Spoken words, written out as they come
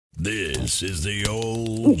This is the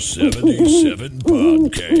old 77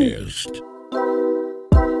 podcast.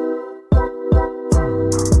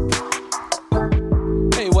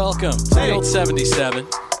 Hey, welcome to the old 77.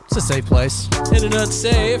 It's a safe place. In an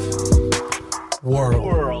unsafe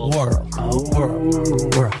World.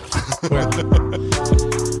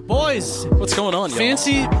 Boys, What's going on, y'all?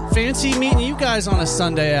 fancy meeting you guys on a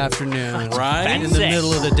Sunday afternoon. Right? In the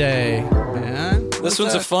middle of the day, man. This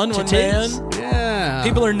one's a fun one, man. Yeah.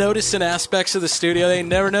 People are noticing aspects of the studio they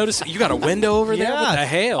never noticed. You got a window over there? Yeah. What the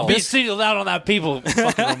hell? Be singled out on that people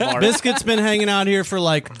fucking remark. Biscuit's been hanging out here for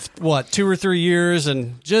like, 2 or 3 years,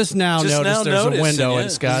 and just now noticed there's a window yeah.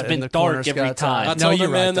 and Scott It's been in the dark corner. every Scott's time. I No, told you're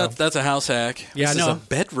her, man, right, that's a house hack. Yeah, this I know. is a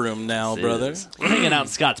bedroom now, brother. We're hanging out in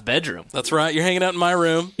Scott's bedroom. That's right. You're hanging out in my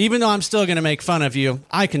room. Even though I'm still going to make fun of you,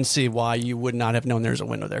 I can see why you would not have known there's a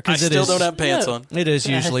window there. I 'Cause still don't have pants on. It is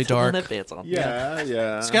usually dark.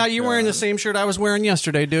 Yeah. Scott, you wearing the same shirt I was wearing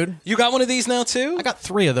yesterday, dude? You got one of these now, too? I got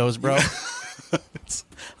 3 of those, bro.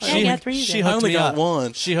 I got 3 She I hooked only me got up.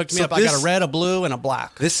 one. She hooked me So up. I got this- a red, a blue, and a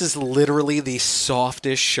black. This is literally the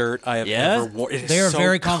softest shirt I have ever worn. It is They are so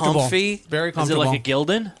very comfortable. comfy. Very Is it comfortable. like a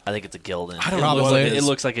Gildan? I think it's a Gildan. I don't know Probably. what it It is.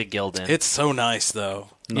 looks like a Gildan. It's so nice, though.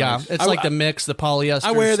 Yeah, it's I- like the mix, the polyester.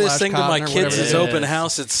 I wear this / thing to my cotton or kids' whatever it open is.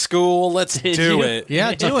 house at school. Let's Did do you? it.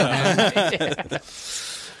 Yeah, do it, man.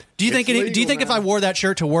 Do you think if I wore that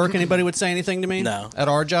shirt to work, anybody would say anything to me? No. At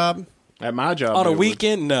our job? At my job. On a they would.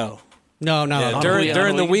 weekend, no. No. Yeah, on during a week-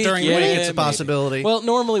 during on the a week, week- During the yeah, week, it's a maybe. possibility. Well,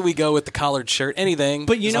 normally we go with the collared shirt. Anything,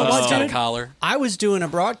 But you know as long what, as it's got a dude? collar. I was doing a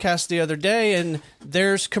broadcast the other day, and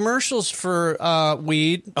there's commercials for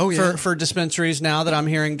weed for dispensaries now that I'm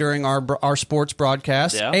hearing during our sports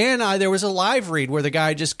broadcast. Yeah. And there was a live read where the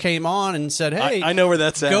guy just came on and said, "Hey, I know where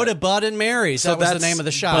that's at. go to Bud and Mary's." That was the name of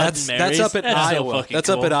the shop. That's Mary's? up at That's so Iowa. fucking That's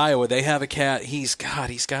up cool. at Iowa. They have a cat. He's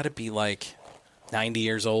got to be like 90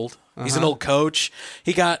 years old. He's an old coach.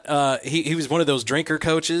 He got he was one of those drinker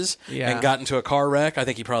coaches and got into a car wreck. I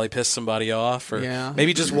think he probably pissed somebody off, or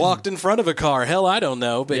maybe just walked in front of a car. Hell, I don't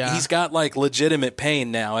know. But he's got like legitimate pain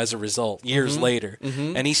now as a result, years later.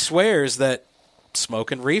 And he swears that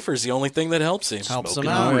smoking reefer is the only thing that helps him. Helps him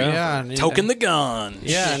Smoking out. out, Yeah. And Toking the gun.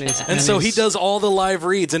 Yeah. And so he does all the live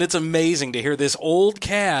reads, and it's amazing to hear this old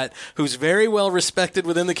cat who's very well respected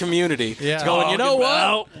within the community going, you know what?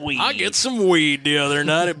 about weed." I get some weed the other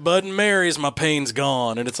night at Bud and Mary's. My pain's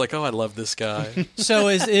gone. And it's like, oh, I love this guy. So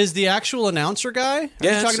is the actual announcer guy? Are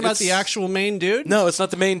Yeah, you talking about the it's- actual main dude? No, it's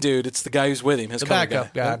not the main dude. It's the guy who's with him, his The color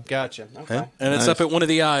backup guy. Gotcha. Okay. And it's up at one of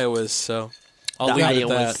the Iowas, so I'll The leave it at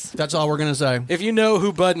Iowas. that. That's all we're going to say. If you know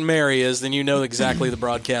who Bud and Mary is, then you know exactly the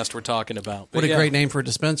broadcast we're talking about. But What a yeah, great name for a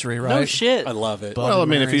dispensary, right? No shit. I love it. Bud Well, I and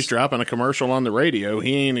mean, if Mary's. he's dropping a commercial on the radio,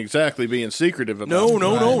 he ain't exactly being secretive about No, it.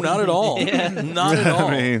 not at all. Not at all.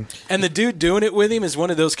 mean- And the dude doing it with him is one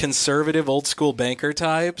of those conservative old school banker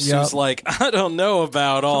types Yep. who's like, I don't know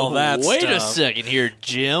about all that Wait a stuff. second here,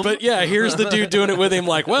 Jim. But yeah, here's the dude doing it with him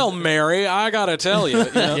like, well, Mary, I got to tell you.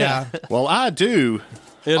 You know? Yeah. Well, I do.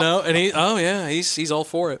 And he's all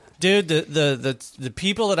for it. Dude, the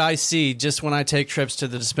people that I see just when I take trips to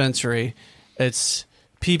the dispensary, it's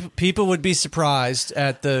people would be surprised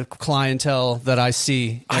at the clientele that I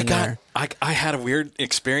see in there. I had a weird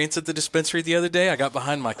experience at the dispensary the other day. I got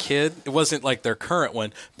behind my kid. It wasn't like their current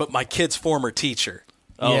one, but my kid's former teacher.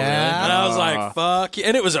 Oh, yeah. And I was like, fuck.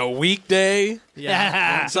 And it was a weekday.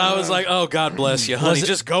 yeah. So I was like, oh, God bless you, honey.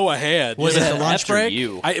 Just go ahead. Was it the lunch After break?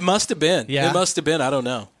 you. It must have been. Yeah. It must have been. I don't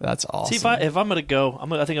know. That's awesome. See, if I'm gonna go,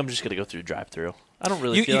 I think I'm just gonna go through drive-through. I don't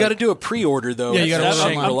really. You feel got to like, do a pre-order, though. Yeah, you gotta at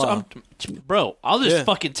order Shangri-La. bro, I'll just Yeah.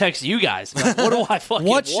 fucking text you guys. Like, what do I fucking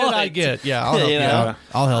What should want? I get? Yeah, I'll help you You know? out.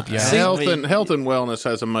 I'll help you out. Health and wellness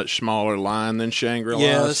has a much smaller line than Shangri-La,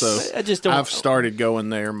 Yes. so I just don't. I've started going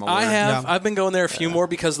there more. I have. Yeah. I've been going there a few more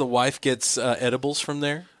because the wife gets edibles from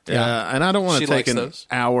there. Yeah, and I don't want She to take likes an those.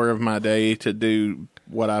 hour of my day to do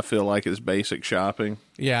what I feel like is basic shopping.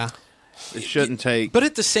 Yeah. It shouldn't take. But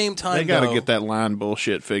at the same time, they got to though, get that line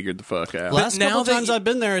bullshit figured the fuck out. Last now couple that times you- I've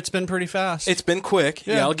been there, it's been pretty fast. It's been quick.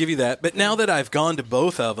 Yeah, Yeah. I'll give you that. But now that I've gone to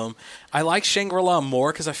both of them, I like Shangri-La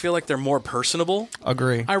more because I feel like they're more personable.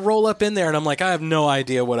 Agree. I roll up in there and I'm like, I have no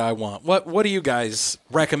idea what I want. What do you guys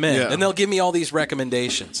recommend? Yeah. And they'll give me all these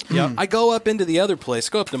recommendations. Yep. I go up into the other place,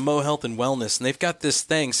 go up to Mo Health and Wellness, and they've got this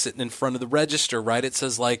thing sitting in front of the register, right? It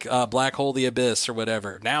says like Black Hole the Abyss or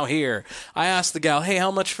whatever. Now here. I asked the gal, hey,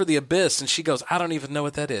 how much for the Abyss? And she goes, I don't even know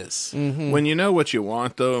what that is. When you know what you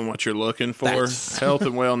want, though, and what you're looking for, That's- health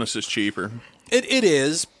and wellness is cheaper. It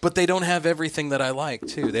is, but they don't have everything that I like,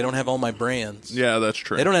 too. They don't have all my brands. Yeah, that's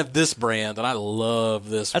true. They don't have this brand, and I love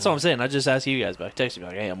this That's one. what I'm saying. I just asked you guys back, texted me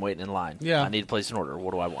like, "Hey, I'm waiting in line. Yeah. I need to place an order.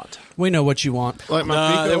 What do I want?" We know what you want. Like my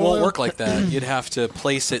No, Fico it won't oil? work like that. You'd have to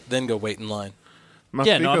place it, then go wait in line. My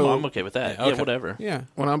Yeah, no, Fico- I'm okay with that. Yeah, Yeah, okay. whatever. Yeah.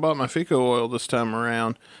 When I bought my Fico oil this time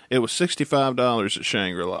around, it was $65 at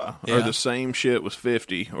Shangri-La, or Yeah. the same shit was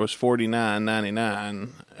 $50, or it's $49.99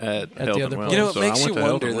 at Health the and other Wellness. place. You know, it So I makes went you to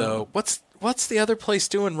Health wonder, and though, Wellness. what's the other place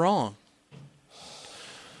doing wrong?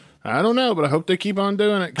 I don't know, but I hope they keep on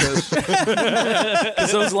doing it because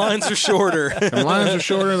Because those lines are shorter. the lines are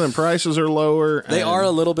shorter, then prices are lower. They and- are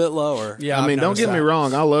a little bit lower. Yeah. I mean, I've don't get noticed me that.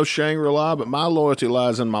 wrong. I love Shangri-La, but my loyalty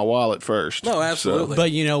lies in my wallet first. No, absolutely.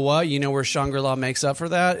 But you know what? You know where Shangri-La makes up for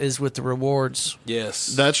that is with the rewards. Yes.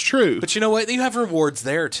 So, that's true. But you know what? You have rewards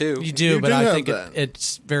there, too. You do, You but do I have think that.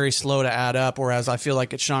 it's very slow to add up. Whereas I feel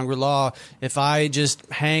like at Shangri-La, if I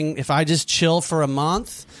just chill for a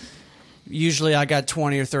month, usually I got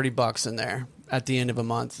 $20 or $30 in there at the end of a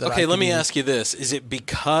month. that I Okay, let can me use. ask you this. Is it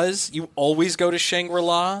because you always go to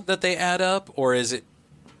Shangri-La that they add up? Or is it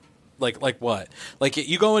like what? Like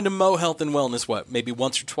you go into Mo Health and Wellness, what, maybe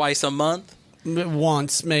once or twice a month?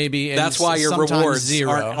 Once maybe. And That's why your sometimes rewards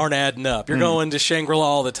zero. aren't adding up. You're going to Shangri-La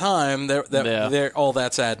all the time. All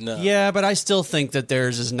that's adding up. Yeah, but I still think that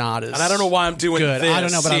theirs is not as. And I don't know why I'm doing good. this. I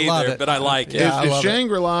don't know, but I love either, it. But I like it. Yeah, I if love it.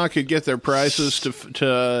 Shangri-La could get their prices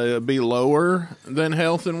to be lower than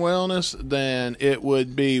Health and Wellness, then it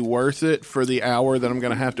would be worth it for the hour that I'm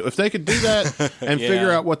going to have to. If they could do that and Yeah.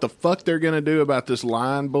 figure out what the fuck they're going to do about this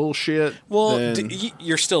line bullshit, Well, then,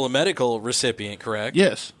 you're still a medical recipient, correct?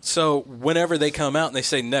 yes. So whenever they come out and they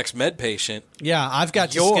say next med patient, Yeah, I've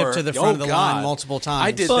got to skip to the front of the line multiple times.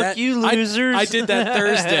 I did Fuck that. you, losers. I did that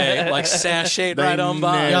Thursday, like sashayed They right on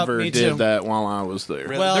by. never Yep, me did too. that while I was there.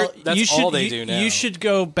 Really? Well, That's you should, all they do now. You should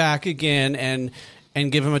go back again and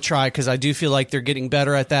give them a try because I do feel like they're getting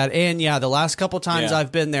better at that. And yeah, the last couple times Yeah. I've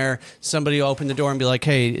been there, somebody will open the door and be like,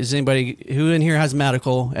 "Hey, is anybody who in here has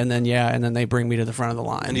medical?" And then they bring me to the front of the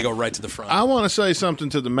line. And you go right to the front. I want to say something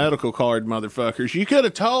to the medical card motherfuckers. You could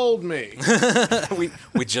have told me.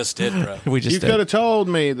 we just did, bro. we just You did. could have told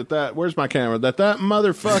me that where's my camera? That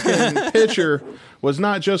motherfucking picture was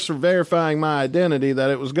not just for verifying my identity, that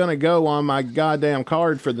it was going to go on my goddamn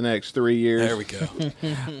card for the next 3 years. There we go.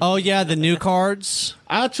 Oh yeah, the new cards.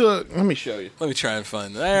 Let me show you. Let me try and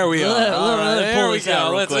find. There we are. Let- All right, let me there pull we this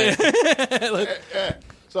out go. real Let's quick.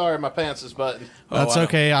 Sorry, my pants is buttoned. That's I-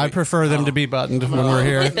 okay. I prefer them to be buttoned when we're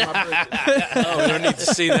here. Oh, we don't need to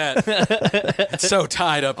see that. It's so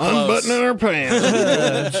tied up close. Unbuttoning our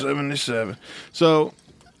pants. 77. So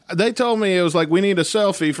they told me it was like, we need a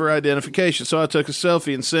selfie for identification. So I took a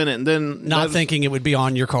selfie and sent it. And then Not thinking it would be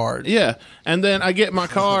on your card. Yeah. And then I get my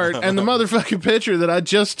card and the motherfucking picture that I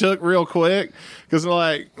just took real quick, because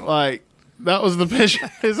like that was the picture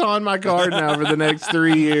is on my card now for the next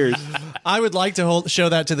 3 years. I would like to show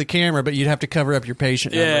that to the camera, but you'd have to cover up your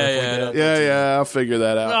patient number. if we did. Yeah, I'll figure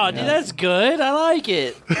that out. Oh, dude, that's good. I like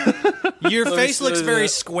it. Your me face see looks very that.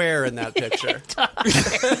 square in that picture.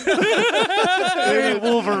 Very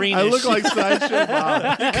Wolverine. I look like Sideshow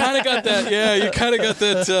Pie. You kind of got that. Yeah, you kind of got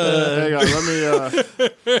that. Hang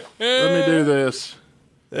on, let me do this.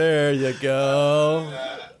 There you go.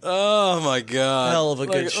 Oh my god! Hell of a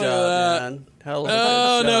good Look shot, at that. man. Hell of a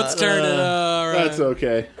Oh good no, shot. it's turning. All right. That's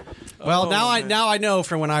okay. Well, now I know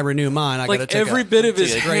for when I renew mine, I got to Like take every bit of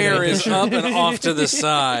his take a great hair is picture. up and off to the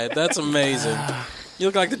side. That's amazing. You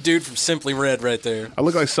look like the dude from Simply Red right there. I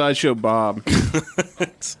look like Sideshow Bob.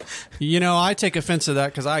 You know, I take offense to that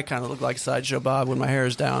because I kind of look like Sideshow Bob when my hair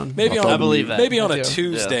is down. Maybe I on believe that. Maybe on I a do.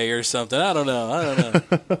 Tuesday or something. I don't know.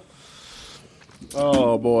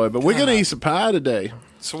 Oh boy, but we're gonna eat some pie today.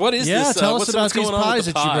 So what is Yeah, this? tell what's us about these going on pies with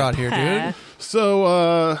that the you pie? brought here, dude. So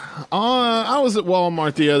I was at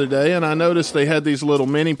Walmart the other day, and I noticed they had these little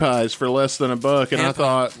mini pies for less than $1, and I Hand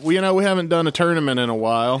thought, well, we haven't done a tournament in a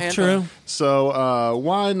while, Hand True. so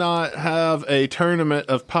why not have a tournament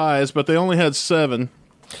of pies? But they only had 7.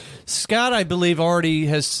 Scott, I believe, already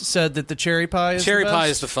has said that the cherry pie is Cherry the pie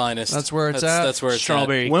best. is the finest. That's where it's at. That's where it's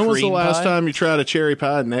Strawberry. When was the cream last pie? time you tried a cherry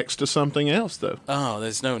pie next to something else, though? At. Oh,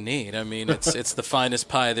 there's no need. I mean, it's the finest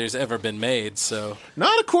pie there's ever been made. So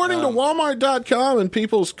Not according to Walmart.com and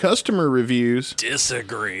people's customer reviews.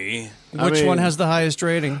 disagree. Which mean, one has the highest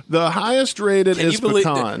rating? The highest rated Can is you believe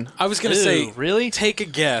pecan. that? I was going to Ew, say, really? Take a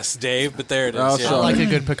guess, Dave, but there it is. Oh, yeah. I sorry. like a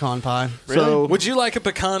good pecan pie. So Would you like a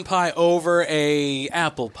pecan pie over a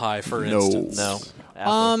apple pie, for instance? No.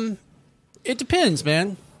 Apple. It depends,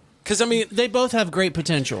 man. Because I mean, They both have great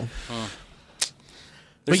potential.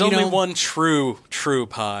 There's But, only one true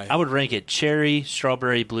pie. I would rank it cherry,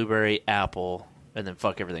 strawberry, blueberry, apple, and then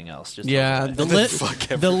fuck everything else. Just Yeah, throw it away.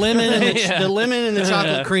 the lemon and the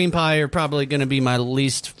chocolate cream pie are probably going to be my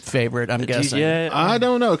least favorite. I'm guessing. Yeah, I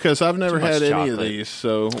don't know because I've never Too much had any of chocolate. these.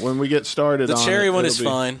 So when we get started, The on cherry it, one it'll is be-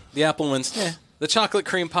 fine. The apple one's The chocolate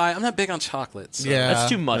cream pie. I'm not big on chocolates. So. Yeah. That's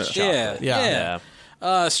too much chocolate. Yeah.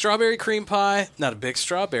 Strawberry cream pie. Not a big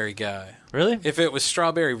strawberry guy. Really? If it was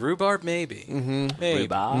strawberry rhubarb, maybe. Mm-hmm. Maybe.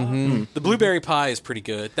 Rhubarb. The blueberry pie is pretty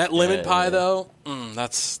good. That lemon pie though,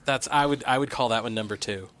 that's I would call that one number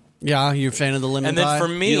 2. Yeah, you're a fan of the lemon And then pie? for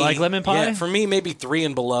me, You like lemon pie? Yeah, for me, maybe 3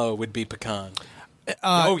 and below would be pecan.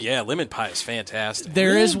 Oh yeah, lemon pie is fantastic.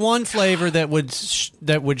 There is one flavor that would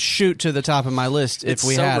shoot to the top of my list It's if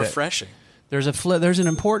we so had refreshing. it. There's an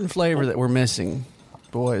important flavor that we're missing,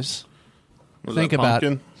 boys. Was Think that about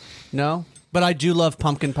pumpkin? No, but I do love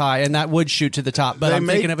pumpkin pie, and that would shoot to the top. But They I'm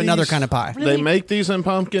thinking make of another these- kind of pie. They make these in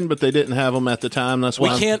pumpkin, but they didn't have them at the time. That's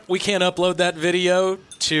why We can't upload that video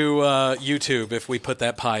to YouTube if we put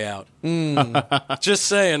that pie out. Just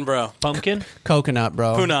saying, bro. Pumpkin? Coconut,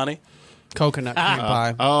 bro. Punani. Coconut cream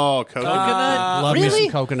pie. Oh, coconut. Love me really?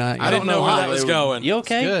 some coconut. I didn't know where that was going. You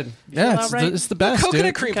okay? Good. Yeah, it's, all right? it's the best, Coconut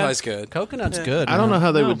dude. cream pie's good. Coconut's good. I don't know man.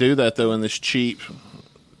 how they would do that though in this cheap,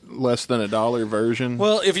 less than $1 version.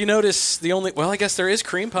 Well, if you notice, I guess there is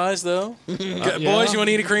cream pies though. Boys, you want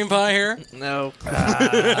to eat a cream pie here? No.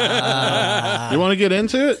 You want to get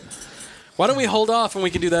into it? Why don't we hold off and we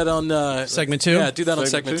can do that on Segment 2? Yeah, do that on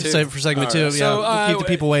Segment segment two? 2. Save it for segment 2. Yeah, So, we'll keep the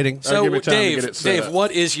people waiting. So, give me time to get Dave, it set up.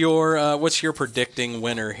 what is your what's your predicting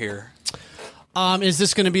winner here? Is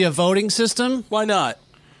this going to be a voting system? Why not?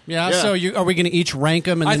 Yeah. Yeah. So are we going to each rank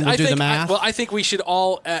them and then we'll do the think, math? I think we should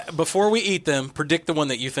all before we eat them predict the one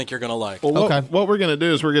that you think you're going to like. Well, Okay. what we're going to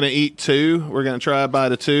do is we're going to eat 2. We're going to try a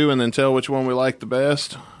bite of 2 and then tell which one we like the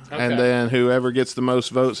best. And then whoever gets the most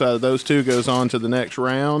votes out of those 2 goes on to the next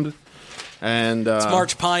round. And It's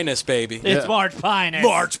March Pinus, baby. It's March Pine.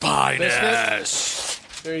 March Pinus.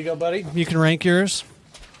 There you go, buddy. You can rank yours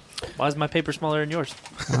Why is my paper smaller than yours?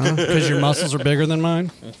 because your muscles are bigger than mine.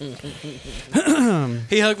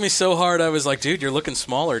 He hugged me so hard, I was like, dude, you're looking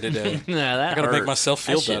smaller today. Nah, that I gotta hurt. make myself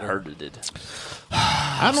feel that shit better. hurted.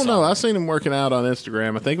 I don't know. I seen him working out on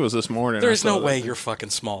Instagram. I think it was this morning. There's I saw no that. way you're fucking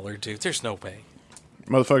smaller, dude. There's no way.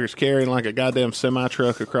 Motherfucker's carrying like a goddamn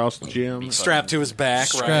semi-truck across the gym. Strapped to his back,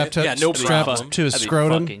 Strapped right? to- Yeah, no strapped problem. to his That'd be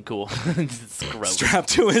scrotum. fucking cool. Scrotum. Strapped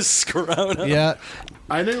to his scrotum. Yeah.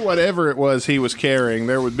 I knew whatever it was he was carrying,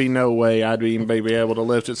 there would be no way I'd even be able to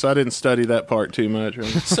lift it, so I didn't study that part too much.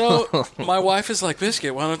 So my wife is like,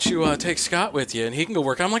 Biscuit, why don't you take Scott with you and he can go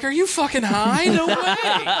work? I'm like, are you fucking high? No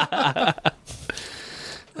way.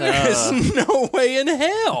 There's no way in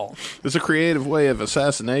hell. It's a creative way of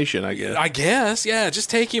assassination, I guess. I guess, yeah. Just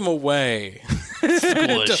take him away.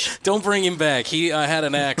 Squish. Don't bring him back. He had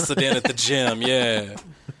an accident at the gym. Yeah.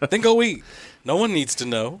 Then go eat. No one needs to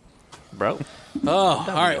know. Bro. Oh, all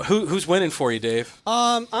right. Who's winning for you, Dave?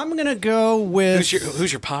 I'm gonna go with.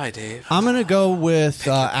 Who's your pie, Dave? I'm gonna go with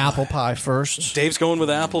apple pie first. Dave's going with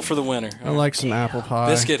apple for the winner. I like some apple pie.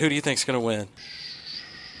 Biscuit, who do you think's going to win?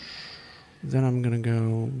 Then I'm gonna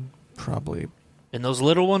go probably. And those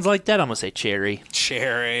little ones like that, I'm going to say cherry.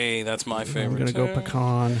 Cherry. That's my I'm favorite. gonna go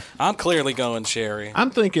pecan. I'm clearly going cherry. I'm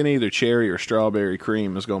thinking either cherry or strawberry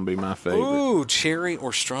cream is going to be my favorite. Ooh, cherry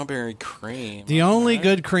or strawberry cream. The only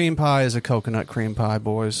good cream pie is a coconut cream pie,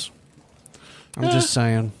 boys. I'm just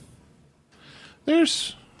saying.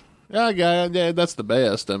 There's, yeah, that's the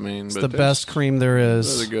best. I mean, It's the best cream there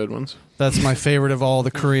Those are is. good ones. That's my favorite of all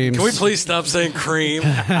the creams. Can we please stop saying cream?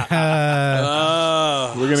 We're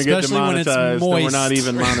gonna get Especially when it's demonetized, and we're moist. not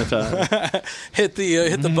even monetized. hit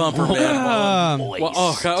the bumper, man. Moist. Well,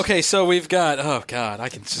 oh, God. Okay, so we've got. Oh God, I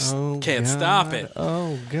can just can't stop it.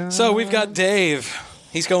 Oh god. So we've got Dave.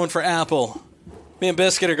 He's going for apple. Me and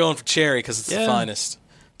Biscuit are going for cherry because it's the finest.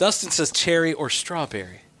 Dustin says cherry or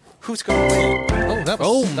strawberry. Who's going to win? Oh, that was,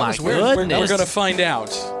 Oh, that my was weird. goodness. We're going to find out.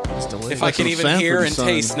 That's delicious. If I can some even hear Sanford and Son.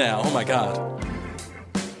 taste now. Oh my God.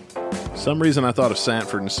 Some reason I thought of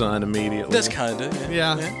Sanford and Son immediately. That's kind of.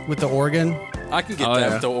 Yeah, with the organ. I can get Oh,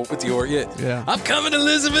 that yeah. with the Oreo. Yeah. I'm coming,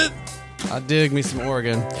 Elizabeth. I dig me some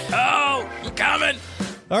organ. Oh, I'm coming.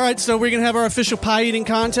 All right, so we're gonna have our official pie eating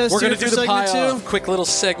contest. We're going going to to do the pie segment off. Quick little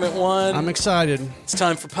segment one. I'm excited. It's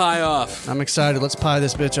time for pie off. I'm excited. Let's pie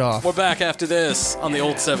this bitch off. We're back after this on the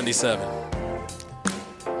old 77.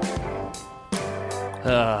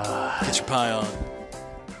 Get your pie on.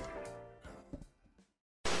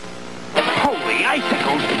 Holy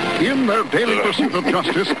icicles. In their daily pursuit of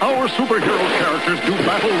justice, our superhero characters do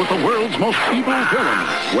battle with the world's most evil villains.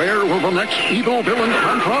 Where will the next evil villains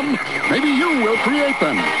come from? Maybe you will create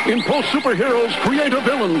them in Post Superheroes Create a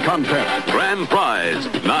Villain Contest. Grand prize.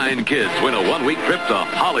 9 kids win a one-week trip to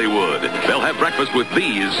Hollywood. They'll have breakfast with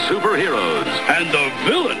these superheroes. And the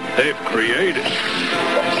villain they've created.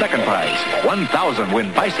 Second prize, 1,000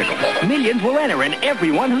 win bicycles. Millions will enter, and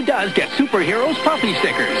everyone who does gets Superheroes Puffy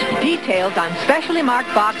stickers. Details on specially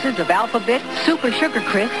marked boxes of Alphabet, Super Sugar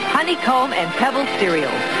Crisp, Honeycomb, and Pebble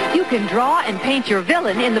cereals. You can draw and paint your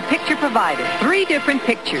villain in the picture provided. 3 different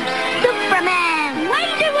pictures. Superman,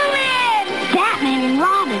 Wonder Woman, Batman and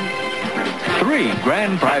Robin. 3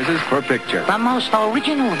 grand prizes per picture. The most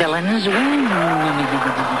original villains win.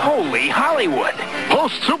 Holy Hollywood!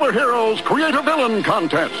 Post Superheroes Create a Villain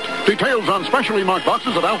Contest. Details on specially marked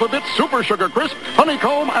boxes of Alphabet, Super Sugar Crisp,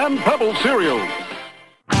 Honeycomb, and Pebble cereals.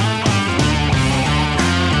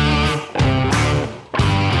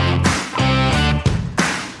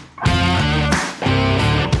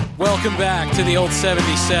 Welcome back to the old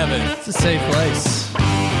 77 It's a safe place.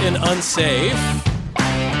 in unsafe.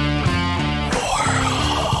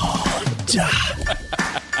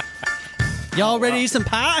 Y'all ready to eat some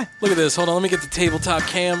pie? Look at this. Hold on. Let me get the tabletop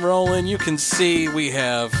cam rolling. You can see we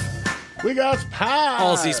have We got pie.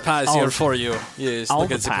 all these pies here for you. Yes, all look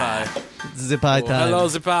the at the pie. pie. The pie Oh, time. hello,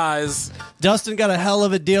 the pies. Dustin got a hell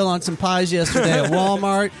of a deal on some pies yesterday at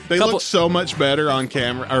Walmart. They look so much better on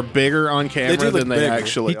camera, or bigger on camera do look than they bigger.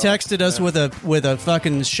 actually He texted us with a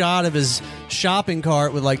fucking shot of his shopping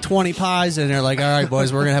cart with like 20 pies in there. Like, all right,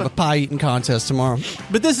 boys, we're gonna have a pie eating contest tomorrow.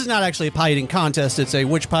 But this is not actually a pie eating contest. It's a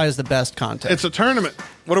which pie is the best contest. It's a tournament.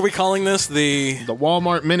 What are we calling this? The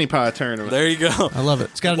Walmart mini pie tournament. There you go. I love it.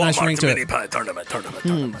 It's got a nice ring to mini it. pie tournament.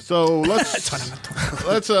 So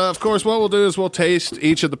let's of course what we'll do is we'll taste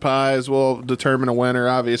each of the pies. We'll determine a winner.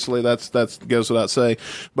 Obviously, that goes without saying.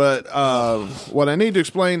 But what I need to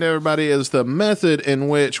explain to everybody is the method in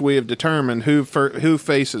which we have determined who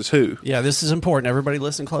faces who. Yeah, this is important. Everybody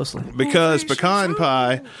listen closely. Because pecan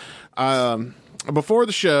pie, before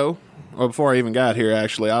the show, or before I even got here,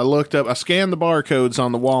 actually, I scanned the barcodes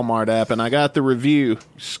on the Walmart app, and I got the review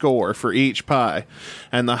score for each pie.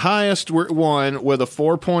 And the highest one with a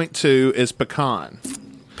 4.2 is pecan.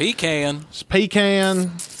 Pecan. It's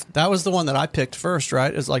pecan. That was the one that I picked first,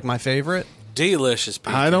 right? It's like my favorite. Delicious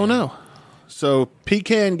pecan. I don't know. So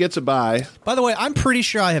pecan gets a bye. By the way, I'm pretty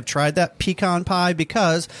sure I have tried that pecan pie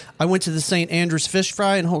because I went to the St. Andrew's Fish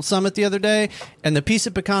Fry in Holt Summit the other day, and the piece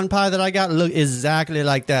of pecan pie that I got looked exactly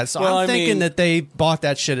like that. So Well, I'm I thinking mean- that they bought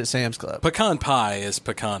that shit at Sam's Club. Pecan pie is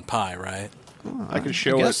pecan pie, right? I can I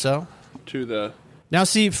show guess it so. to the... Now,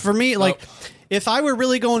 see, for me, like, if I were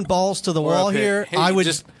really going balls to the Or wall up here, you I would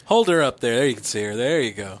just hold her up there. There you can see her. There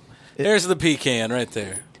you go. There's the pecan right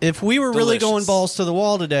there. If we were really Delicious. going balls to the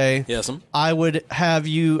wall today, Yes'm. I would have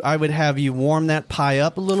you warm that pie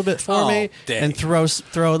up a little bit for Oh, me dang. and throw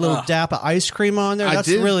a little dap of ice cream on there. I That's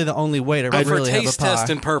did. really the only way to But for really have a taste pie.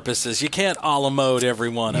 testing purposes, you can't a la mode every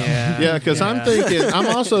one of them. Yeah, because I'm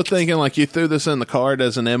also thinking like you threw this in the cart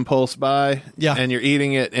as an impulse buy. Yeah. And you're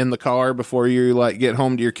eating it in the car before you like get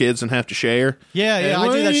home to your kids and have to share. Yeah, And I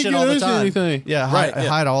why do that didn't you shit all give the us time. anything? Yeah, Right, I yeah.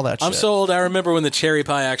 hide all that shit. I'm so old, I remember when the cherry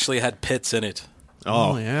pie actually had pits in it.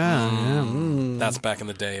 Oh, yeah. That's back in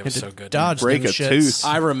the day. It was Had to so good. dodge Break them a shits. tooth.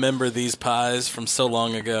 I remember these pies from so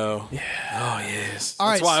long ago. Yeah. Oh, yes. All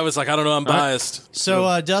That's right. why I was like, I don't know, I'm biased.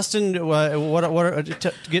 So, Dustin,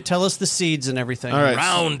 tell us the seeds and everything. All right.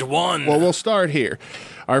 Round one. Well, we'll start here.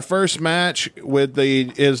 Our first match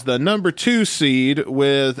is the number 2 seed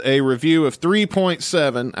with a review of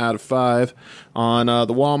 3.7 out of 5 on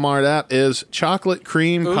the Walmart app is chocolate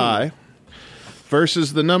cream pie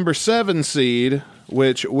versus the number 7 seed,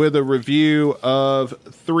 which with a review of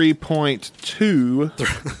 3.2.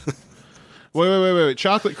 Wait.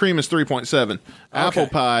 Chocolate cream is 3.7. Apple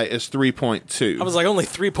pie is 3.2. I was like, only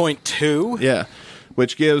 3.2? Yeah.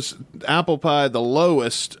 Which gives apple pie the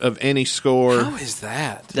lowest of any score. How is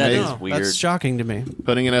that? That is Oh, weird. That's shocking to me.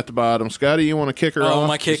 Putting it at the bottom. Scotty, you want to kick her off? Oh, am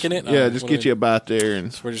I kicking it? Yeah, Oh, just what get do you a bite there.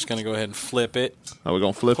 And We're just going to go ahead and flip it. are we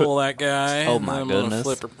going to flip Pull it? that guy. Oh, and my then I'm gonna goodness.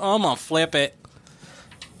 flip her. Oh, I'm going to flip it.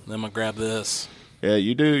 Then I'm going to grab this. Yeah,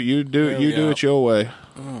 you do we do go. it your way.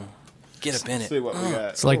 Get up in Let's see it. what we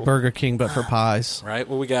got. It's like Burger King, but for pies. Right?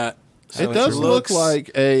 What we got? So It does look looks-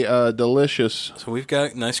 like a delicious. So we've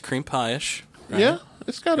got nice cream pie-ish. Right? Yeah,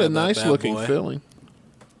 it's got a Grab that nice bad looking boy. filling.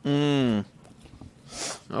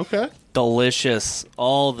 Okay. Delicious.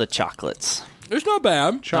 All the chocolates. It's not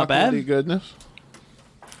bad. Not bad. Chocolatey goodness.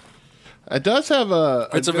 It does have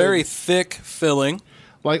It's a good- very thick filling.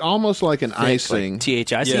 like almost like an icing Like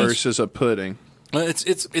TH icing. Yes. versus a pudding.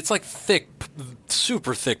 It's like thick,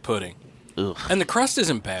 super thick pudding. Ugh. And the crust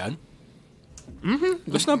isn't bad.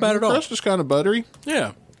 Mm-hmm. It's not bad at all. The crust is kind of buttery.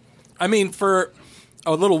 Yeah. I mean, for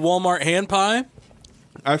a little Walmart hand pie.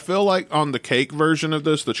 I feel like on the cake version of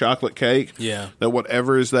this, the chocolate cake, that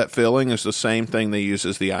whatever is that filling is the same thing they use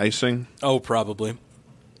as the icing. Oh, probably.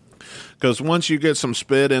 Because once you get some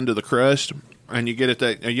spit into the crust and you get it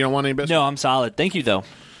that you don't want any biscuits? No, I'm solid. Thank you, though.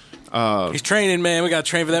 He's training, man. We got to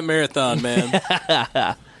train for that marathon, man.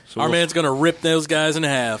 Our man's going to rip those guys in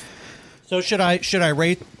half. So should I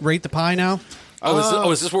rate the pie now?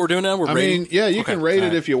 Is this what we're doing now? We're rating? You can rate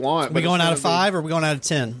it if you want. Are we going out of 5 or are we going out of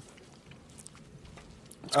 10?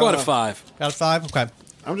 Let's go out of 5. Out of 5? Okay.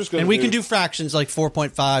 I'm just going and we can do fractions like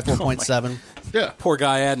 4.5, 4.7. Yeah. Poor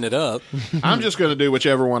guy adding it up. I'm just going to do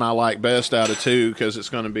whichever one I like best out of 2 because it's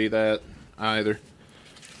going to be that either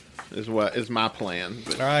is my plan.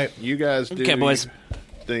 But all right. You guys do boys.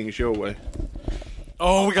 Things your way.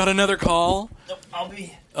 Oh, we got another call. Nope,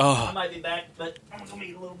 I might be back, but I'm going to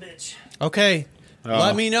be a little bitch. Okay.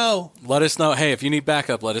 Let me know. Let us know. Hey, if you need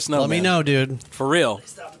backup, let us know. Let me know, dude. For real.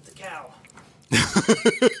 Stop at the cow.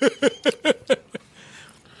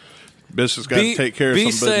 Business got to take care of some Be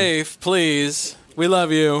business. safe, please. We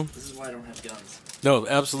love you. This is why I don't have guns. No,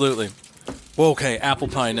 absolutely. Well, okay, apple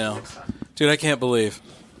pie now. Dude, I can't believe.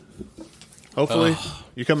 Hopefully.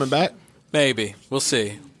 You coming back? Maybe. We'll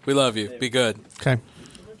see. We love you. Be good. Okay.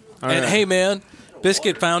 And hey, man,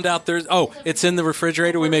 Biscuit found out there's... Oh, it's in the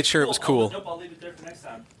refrigerator. We made sure it was cool. Nope, I'll leave it there for next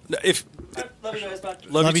time. Love you guys. Bye.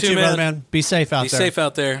 Love you too, brother, man. Be safe out there. Be safe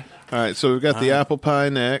out there. All right, so we've got the apple pie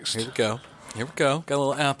next. Here we go. Got a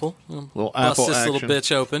little apple. Little Bust apple this action. little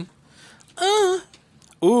bitch open.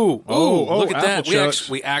 Ooh, look at that.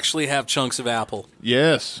 We actually have chunks of apple.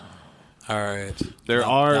 Yes. All right.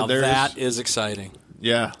 Now that is exciting.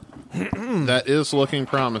 Yeah. That is looking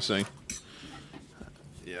promising.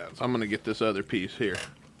 Yeah, so I'm going to get this other piece here.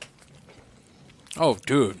 Oh,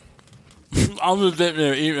 dude. I'm just sitting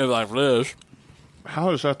there eating it like this.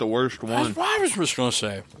 How is that the worst one? That's what I was just going to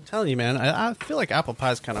say. I'm telling you, man. I feel like apple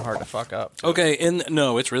pie is kind of hard to fuck up. Okay,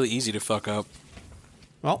 no, it's really easy to fuck up.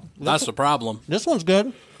 Well, that's the problem. This one's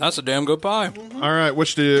good. That's a damn good pie. Mm-hmm. All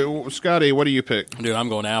right, Scotty, what do you pick? Dude, I'm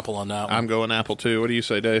going apple on that one. I'm going apple, too. What do you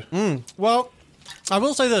say, Dave? Well, I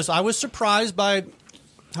will say this. I was surprised by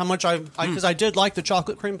how much because I did like the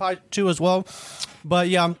chocolate cream pie, too, as well. But,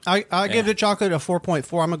 yeah, I gave the chocolate a 4.4.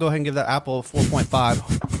 I'm going to go ahead and give that apple a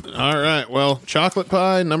 4.5. All right, well, chocolate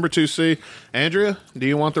pie, number 2C. Andrea, do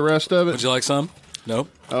you want the rest of it? Would you like some? Nope.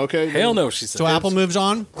 Okay. Hell no, she said. So apple moves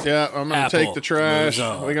on? Yeah, I'm going to take the trash. moves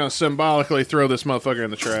on. We're going to symbolically throw this motherfucker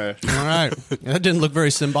in the trash. All right. That didn't look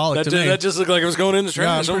very symbolic to me. That just looked like it was going in the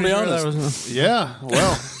trash, I'm to be pretty sure honest. Yeah,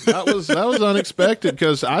 well, that was unexpected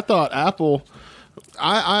because I thought apple...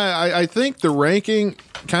 I think the ranking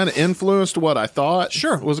kind of influenced what I thought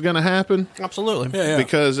was going to happen. Absolutely. Yeah.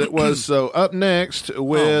 Because it was so up next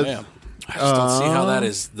with... Oh, man. I just don't see how that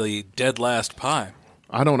is the dead last pie.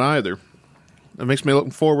 I don't either. It makes me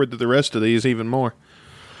looking forward to the rest of these even more.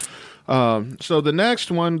 So the next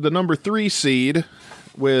one, the number 3 seed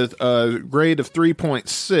with a grade of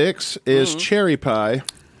 3.6 is cherry pie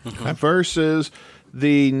versus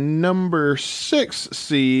the number 6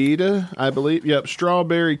 seed, I believe,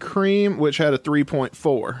 strawberry cream, which had a 3.4.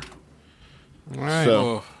 All right.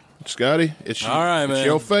 So, Scotty, it's all right, man.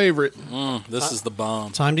 Your favorite. This is the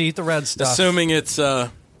bomb. Time to eat the red stuff. Assuming it's... you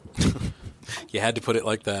had to put it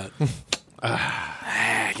like that.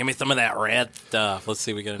 Give me some of that red stuff. Let's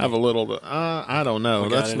see. We got have a little. I don't know.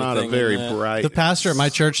 That's not a very bright. The pastor at my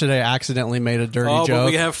church today accidentally made a dirty joke. But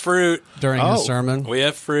we have fruit during his sermon. We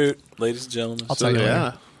have fruit, ladies and gentlemen. I'll tell you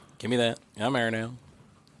later. Give me that. I'm there now.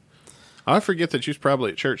 I forget that you was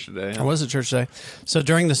probably at church today. I was at church today. So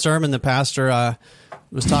during the sermon, the pastor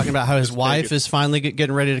was talking about how his wife is finally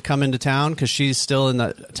getting ready to come into town because she's still in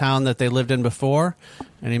the town that they lived in before,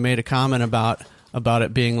 and he made a comment about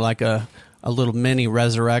it being like a little mini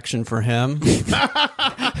resurrection for him.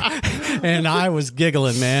 And I was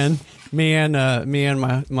giggling, man. Me and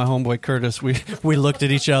my homeboy Curtis, we looked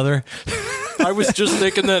at each other. I was just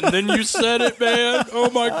thinking that, and then you said it, man.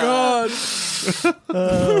 Oh my god.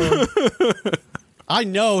 I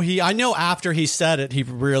know after he said it, he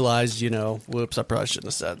realized, whoops, I probably shouldn't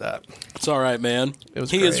have said that. It's all right, man.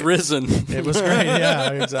 He is risen. It was great.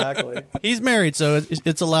 Yeah, exactly. He's married, so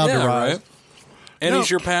it's allowed to rise. Right. And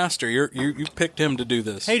he's your pastor. You picked him to do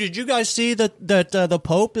this. Hey, did you guys see that the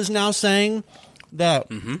Pope is now saying that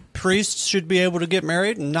priests should be able to get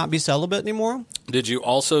married and not be celibate anymore? Did you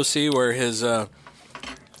also see where his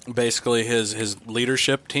basically his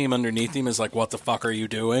leadership team underneath him is like, "What the fuck are you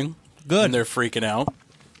doing?" Good. And they're freaking out.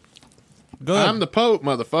 Good. I'm the Pope,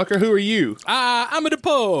 motherfucker. Who are you? I'm the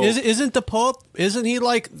Pope. Isn't the Pope? Isn't he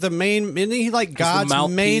like the main? Isn't he like God's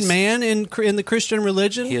main man in the Christian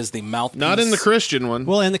religion? He is the mouthpiece. Not in the Christian one.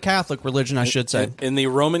 Well, in the Catholic religion, I should say. In the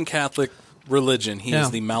Roman Catholic religion, he is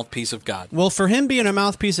the mouthpiece of God. Well, for him being a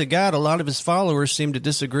mouthpiece of God, a lot of his followers seem to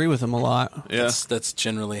disagree with him a lot. Yeah, that's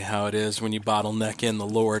generally how it is when you bottleneck in the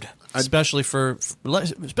Lord, especially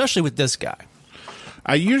with this guy.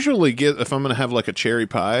 I usually get, if I'm going to have like a cherry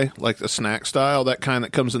pie, like a snack style, that kind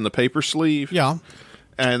that comes in the paper sleeve. Yeah.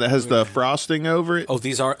 And it has the frosting over it. Oh,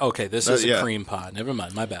 these are, okay, this is a cream pie. Never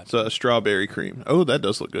mind, my bad. It's a strawberry cream. Oh, that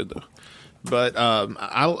does look good, though. But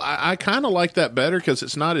I kind of like that better because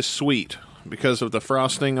it's not as sweet because of the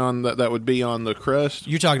frosting on that would be on the crust.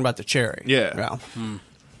 You're talking about the cherry. Yeah.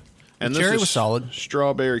 And the cherry was solid.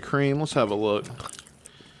 Strawberry cream. Let's have a look.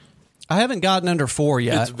 I haven't gotten under 4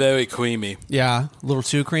 yet. It's very creamy. Yeah, a little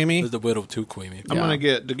too creamy. It's a little too creamy. I'm going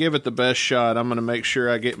to give it the best shot. I'm going to make sure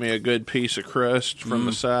I get me a good piece of crust from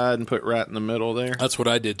the side and put right in the middle there. That's what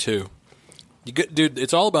I did too. Dude,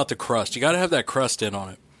 it's all about the crust. You got to have that crust in on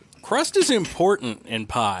it. Crust is important in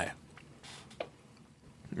pie.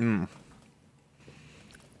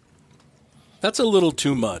 That's a little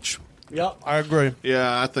too much. Yep, I agree.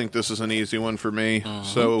 Yeah, I think this is an easy one for me.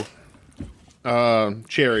 So,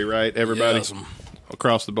 cherry, right, everybody? Yes.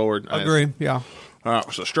 Across the board. Agree, yeah. All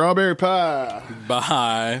right, so strawberry pie.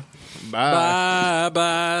 Bye. Bye.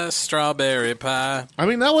 Bye, strawberry pie. I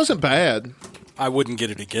mean, that wasn't bad. I wouldn't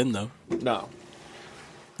get it again, though. No.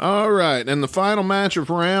 All right, in the final match of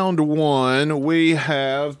round 1, we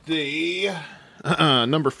have the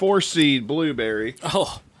number 4 seed Blueberry,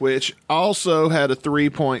 which also had a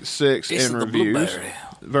 3.6 in reviews,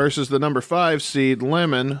 versus the number 5 seed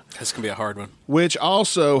Lemon. That's going to be a hard one. Which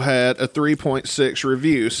also had a 3.6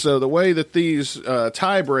 review. So the way that these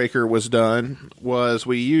tiebreaker was done was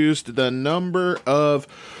we used the number of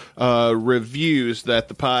reviews that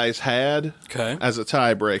the pies had as a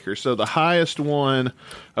tiebreaker. So the highest one,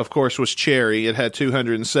 of course, was Cherry. It had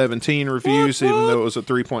 217 reviews, even though it was a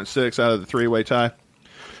 3.6 out of the three-way tie.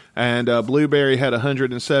 And Blueberry had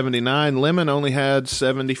 179. Lemon only had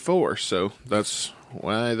 74. So that's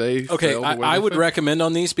why they failed. I would recommend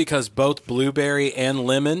on these because both Blueberry and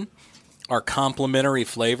Lemon are complementary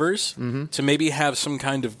flavors to maybe have some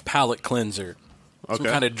kind of palate cleanser, some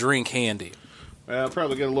kind of drink handy. I'll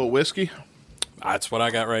probably get a little whiskey. That's what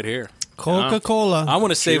I got right here. Coca-Cola. I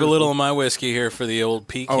want to save a little of my whiskey here for the old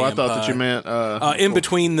pecan I thought pie. that you meant... in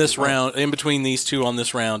between this round, in between these two on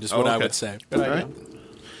this round is what I would say. All right.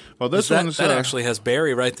 Well, this one's... That actually has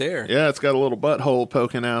berry right there. Yeah, it's got a little butthole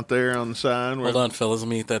poking out there on the side. Hold on, fellas. Let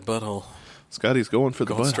me eat that butthole. Scotty's going for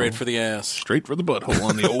the butthole. Straight for the ass. Straight for the butthole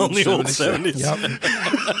on the old on the 70s. old 70s.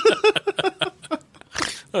 Yep.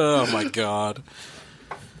 Oh, my God.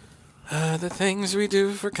 The things we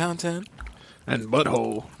do for content. And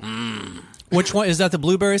butthole. Which one? Is that the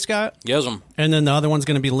Blueberry, Scott? Yes. And then the other one's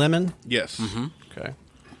going to be Lemon? Yes. Okay.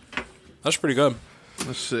 That's pretty good.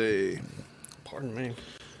 Let's see. Pardon me.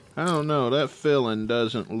 I don't know. That filling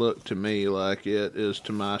doesn't look to me like it is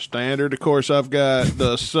to my standard. Of course, I've got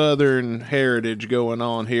the Southern heritage going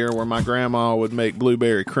on here where my grandma would make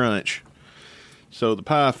blueberry crunch. So the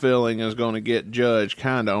pie filling is going to get judged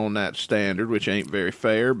kind of on that standard, which ain't very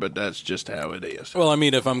fair, but that's just how it is. Well, I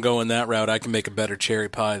mean, if I'm going that route, I can make a better cherry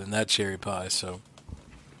pie than that cherry pie, so.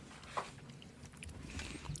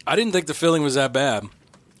 I didn't think the filling was that bad.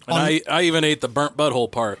 And I even ate the burnt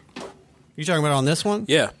butthole part. You talking about on this one?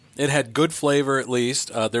 Yeah. It had good flavor, at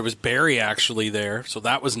least. There was berry actually there, so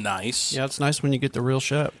that was nice. Yeah, it's nice when you get the real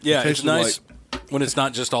shit. Yeah, it's nice when it's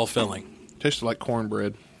not just all filling. Tasted like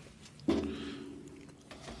cornbread.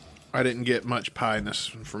 I didn't get much pie-ness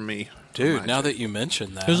from me. Dude, now that you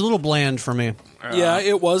mention that. It was a little bland for me. Yeah,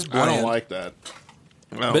 it was bland. I don't like that.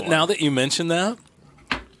 But now that you mention that,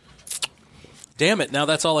 damn it, now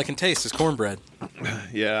that's all I can taste is cornbread.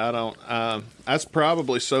 Yeah, I don't. That's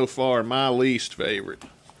probably so far my least favorite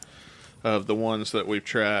of the ones that we've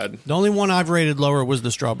tried. The only one I've rated lower was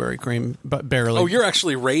the strawberry cream, but barely. Oh, you're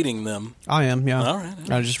actually rating them. I am, yeah. All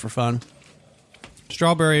right. Just for fun.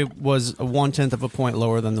 Strawberry was 1/10 of a point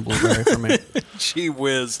lower than the blueberry for me. Gee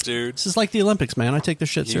whiz, dude. This is like the Olympics, man. I take this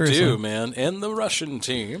shit seriously. You do, man. And the Russian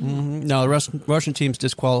team. No, the Russian team's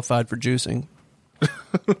disqualified for juicing.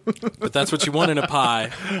 But that's what you want in a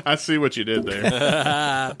pie. I see what you did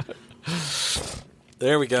there.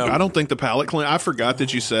 There we go. I don't think the palate cleanser... I forgot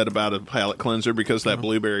that you said about a palate cleanser because that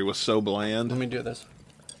blueberry was so bland. Let me do this.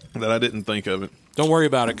 That I didn't think of it. Don't worry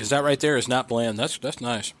about it, because that right there is not bland. That's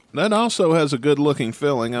nice. That also has a good-looking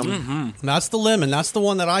filling. That's the lemon. That's the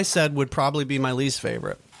one that I said would probably be my least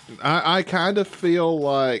favorite. I kind of feel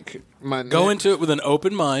like my Go into it with an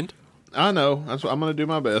open mind. I know. That's what I'm going to do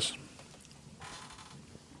my best.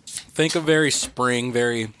 Think of very spring,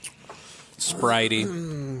 very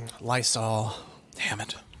spritey. Lysol. Damn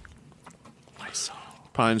it. Lysol.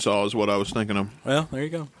 Pine Sol is what I was thinking of. Well, there you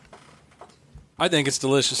go. I think it's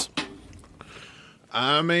delicious.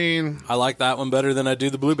 I mean, I like that one better than I do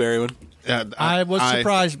the blueberry one. Yeah, I was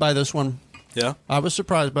surprised by this one. Yeah? I was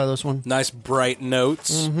surprised by this one. Nice bright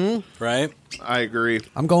notes, right? I agree.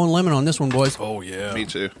 I'm going lemon on this one, boys. Oh, yeah. Me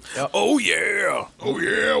too. Yep. Oh, yeah. Oh,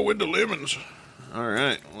 yeah, with the lemons. All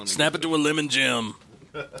right. Snap it to a lemon gem.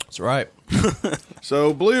 That's right.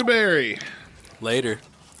 So, blueberry. Later.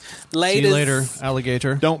 See you later,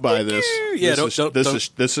 alligator. Don't buy this. Yeah,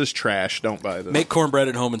 This is trash. Don't buy this. Make cornbread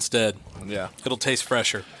at home instead. Yeah. It'll taste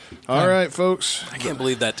fresher. All right, folks. I can't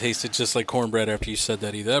believe that tasted just like cornbread after you said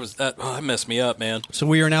that either. That messed me up, man. So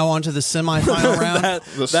we are now on to the semifinal round.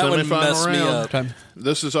 that one messed me up. Okay.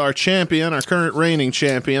 This is our champion, our current reigning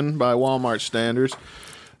champion by Walmart standards.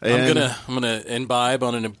 And I'm gonna imbibe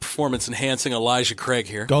on a performance enhancing Elijah Craig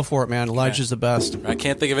here. Go for it, man. Elijah's the best. I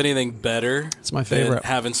can't think of anything better. It's my favorite.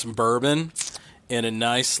 Than having some bourbon and a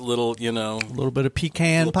nice little, a little bit of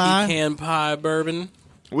pecan pie bourbon.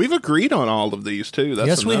 We've agreed on all of these too. That's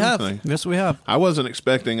yes, we have. Thing. Yes, we have. I wasn't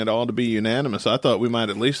expecting it all to be unanimous. I thought we might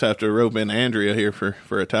at least have to rope in Andrea here for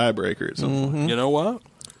a tiebreaker at some point. You know what?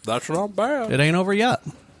 That's not bad. It ain't over yet.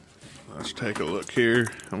 Let's take a look here.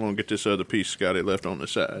 I'm going to get this other piece Scotty left on the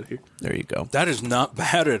side here. There you go. That is not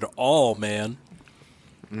bad at all, man.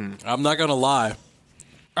 I'm not going to lie.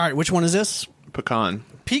 All right, which one is this? Pecan.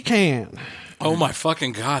 Oh, my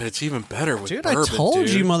fucking God. It's even better with dude, bourbon, I told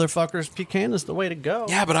you, motherfuckers, pecan is the way to go.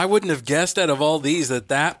 Yeah, but I wouldn't have guessed out of all these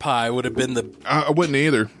that pie would have been the... I wouldn't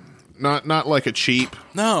either. Not like a cheap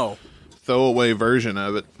throwaway version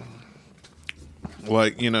of it.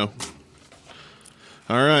 Like,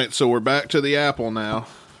 All right, so we're back to the apple now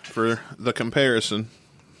for the comparison.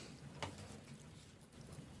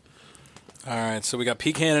 All right, so we got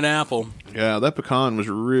pecan and apple. Yeah, that pecan was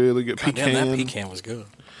really good. God damn, that pecan was good.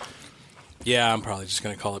 Yeah, I'm probably just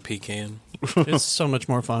going to call it pecan. It's so much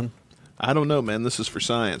more fun. I don't know, man. This is for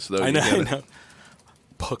science, though. I know.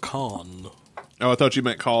 Pecan. Oh, I thought you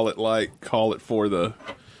meant call it for the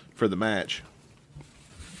match.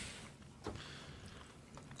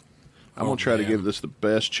 I'm going to try to give this the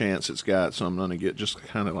best chance it's got, so I'm going to get just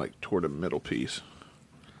kind of like toward a middle piece.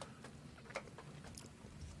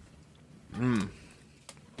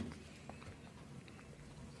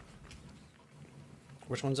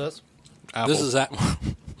 Which one's this? Apple. This is that.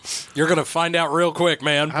 You're going to find out real quick,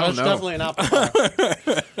 man. I don't know. Definitely an apple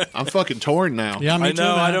pie. I'm fucking torn now. Yeah, me too, I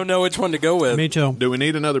know. man. I don't know which one to go with. Me too. Do we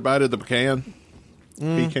need another bite of the pecan?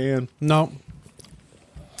 Pecan? No.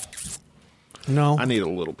 No. I need a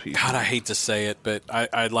little piece. God, I hate to say it, but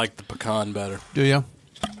I like the pecan better. Do you?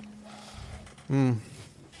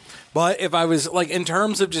 But if I was, in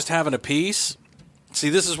terms of just having a piece, see,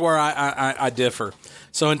 this is where I differ.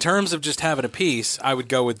 So in terms of just having a piece, I would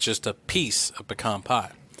go with just a piece of pecan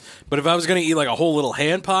pie. But if I was going to eat a whole little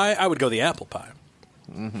hand pie, I would go the apple pie.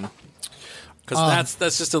 Because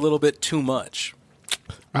that's just a little bit too much.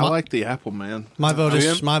 I like the apple, man. My vote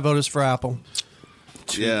is for apple.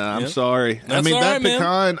 Yeah, I'm sorry. That's that all right,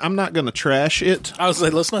 pecan, man. I'm not going to trash it. I was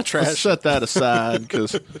like, let's not trash. Let's set that aside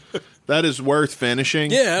because that is worth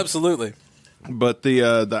finishing. Yeah, absolutely. But the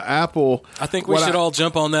apple, I think we should all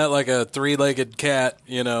jump on that like a three-legged cat,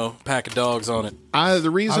 pack of dogs on it.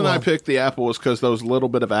 The reason I picked the apple was because those little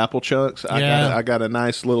bit of apple chunks. I got a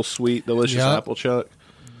nice little sweet, delicious apple chunk.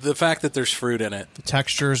 The fact that there's fruit in it. The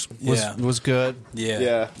textures was good.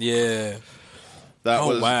 Yeah. That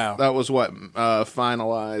was wow. That was what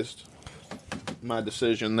finalized my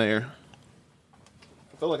decision there.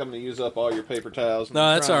 I feel like I'm going to use up all your paper towels.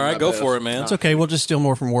 No, that's all right. Go for it, man. It's okay. We'll just steal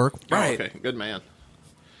more from work. Right. Okay, good man.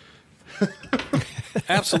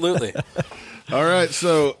 Absolutely. All right,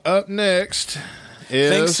 so up next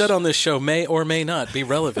is... Things said on this show may or may not be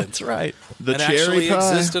relevant. That's right. The and cherry actually pie.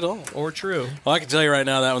 exist at all. Or true. Well, I can tell you right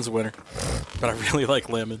now that one's a winner. But I really like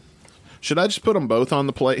lemon. Should I just put them both on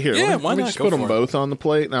the plate? Here, Yeah, let me not? just Go put them for it. both on the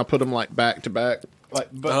plate, and I'll put them back to back. Like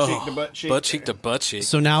butt cheek to butt cheek. Butt cheek to butt cheek.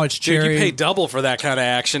 So now it's cherry. Dude, you pay double for that kind of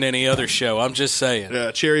action any other show. I'm just saying.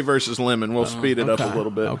 Yeah, cherry versus lemon. We'll speed it up a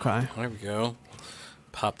little bit. Okay. There we go.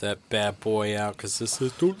 Pop that bad boy out because this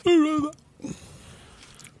is...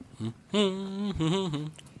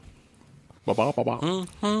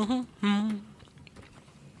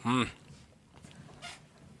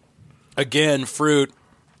 Again, fruit.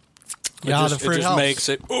 Yeah, the fruit it just helps. makes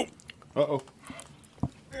it... Oh. Uh-oh.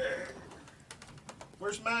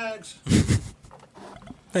 Where's Mags?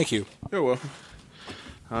 Thank you. You're welcome.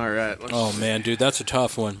 All right. Oh, man, dude, that's a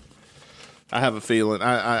tough one. I have a feeling.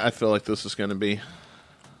 I feel like this is going to be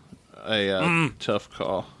a tough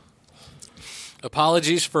call.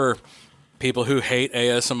 Apologies for people who hate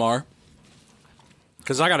ASMR.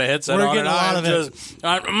 Because I got a headset We're on getting and a lot of it.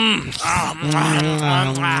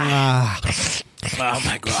 Oh,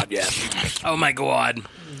 my God, yeah. Oh, my God.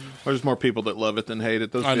 There's more people that love it than hate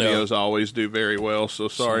it. Those I know. videos always do very well, so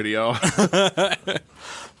sorry to y'all.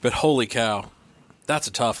 But holy cow. That's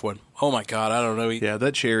a tough one. Oh, my God, I don't know. Yeah,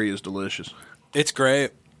 that cherry is delicious. It's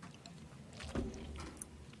great.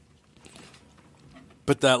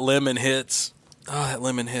 But that lemon hits. Oh, that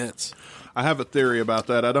lemon hits. I have a theory about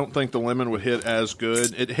that. I don't think the lemon would hit as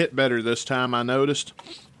good. It hit better this time, I noticed.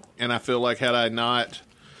 And I feel like had I not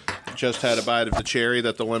just had a bite of the cherry,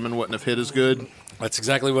 that the lemon wouldn't have hit as good. That's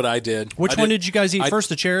exactly what I did. Which one did you guys eat first,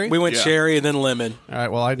 the cherry? We went cherry and then lemon. All right,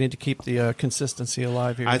 well, I need to keep the consistency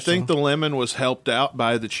alive here. I think the lemon was helped out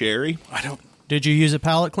by the cherry. I don't... Did you use a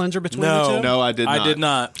palate cleanser between the two? No, I did not. I did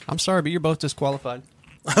not. I'm sorry, but you're both disqualified.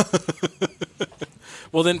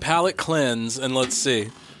 Well, then palate cleanse, and let's see.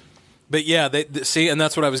 But yeah, see, and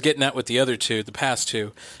that's what I was getting at with the other two, the past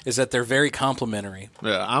two, is that they're very complimentary.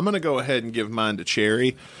 Yeah, I'm going to go ahead and give mine to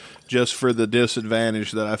cherry just for the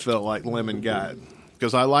disadvantage that I felt like lemon got.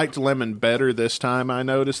 Because I liked lemon better this time, I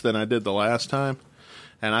noticed, than I did the last time.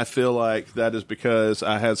 And I feel like that is because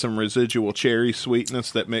I had some residual cherry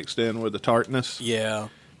sweetness that mixed in with the tartness. Yeah.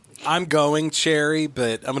 I'm going cherry,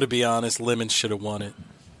 but I'm going to be honest, lemon should have won it.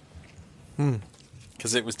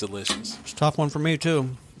 Because it was delicious. It's a tough one for me,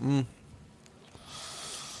 too.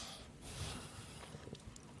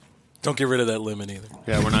 Don't get rid of that lemon either.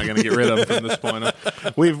 Yeah, we're not going to get rid of it from this point on.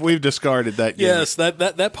 We've discarded that game. Yes,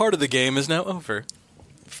 that part of the game is now over.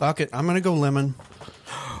 Fuck it. I'm going to go lemon.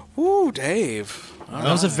 Ooh, Dave.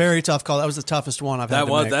 That was a very tough call. That was the toughest one I've had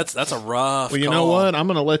to make. That's a rough Well, you call. know what? I'm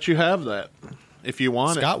going to let you have that if you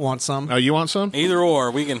want Scott it. wants some. Oh, you want some? Either or.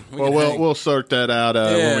 We can We'll sort that out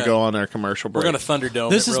when Yeah. we go on our commercial break. We're going to Thunderdome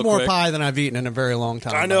This it is real more quick. pie than I've eaten in a very long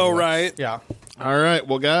time. I know, by the way. right? Yeah. All right,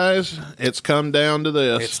 well, guys, it's come down to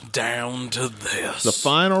this. It's down to this. The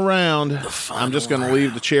final round. I'm just going to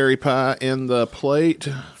leave the cherry pie in the plate.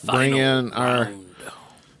 Bring in our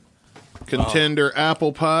contender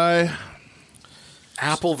apple pie.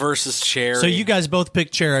 Apple versus cherry. So you guys both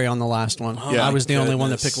picked cherry on the last one. Yeah. I was the only one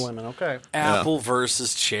that Goodness. picked lemon. Okay. Apple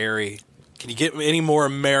versus cherry. Can you get any more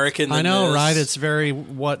American than I know, this? right? It's very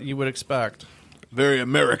what you would expect. Very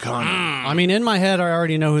American. I mean, in my head, I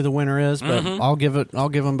already know who the winner is, but I'll give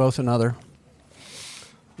them both another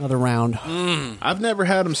round. I've never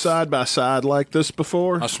had them side by side like this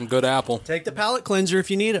before. That's some good apple. Take the palate cleanser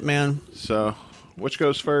if you need it, man. So, which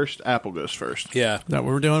goes first? Apple goes first. Yeah. Is that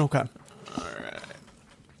what we're doing? Okay. All right.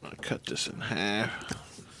 I'm going to cut this in half.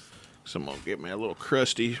 So I'm going to get me a little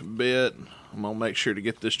crusty bit. I'm going to make sure to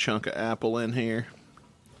get this chunk of apple in here.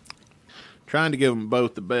 Trying to give them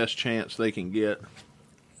both the best chance they can get.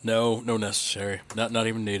 No necessary. Not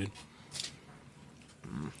even needed.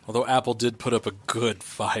 Although Apple did put up a good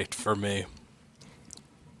fight for me.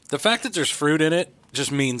 The fact that there's fruit in it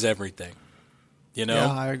just means everything. You know?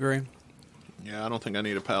 Yeah, I agree. Yeah, I don't think I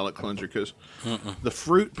need a palate cleanser because the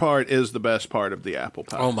fruit part is the best part of the apple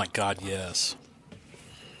pie. Oh, my God, yes.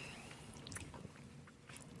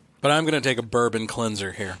 But I'm going to take a bourbon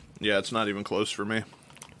cleanser here. Yeah, it's not even close for me.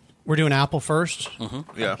 We're doing apple first.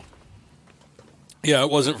 Yeah. Yeah,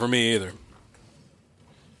 it wasn't for me either.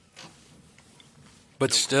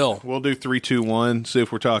 But still. We'll do 3, 2, 1, see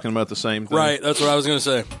if we're talking about the same thing. Right, that's what I was going to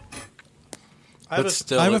say. I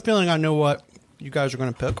have a feeling I know what you guys are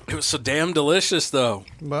going to pick. It was so damn delicious, though.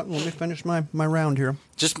 But let me finish my round here.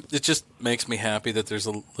 It just makes me happy that there's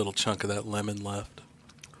a little chunk of that lemon left.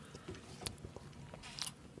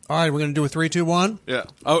 All right, we're going to do a 3, 2, 1. Yeah.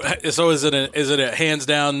 Oh, so is it a hands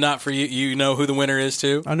down not for you? You know who the winner is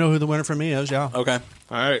too? I know who the winner for me is, yeah. Okay.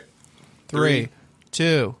 All right. 3,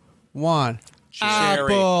 2, 1.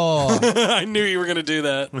 Cherry. Apple. I knew you were going to do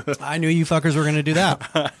that. I knew you fuckers were going to do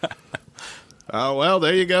that. Oh, well,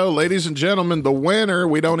 there you go. Ladies and gentlemen, the winner,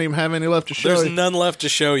 we don't even have any left to show There's you, none left to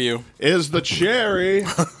show you. is the cherry.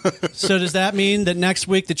 So does that mean that next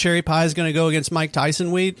week the cherry pie is going to go against Mike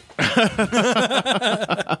Tyson wheat?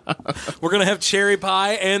 We're going to have cherry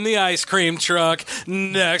pie and the ice cream truck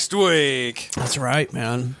next week. That's right,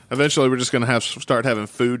 man. Eventually, we're just going to start having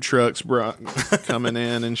food trucks coming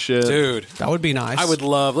in and shit. Dude. That would be nice.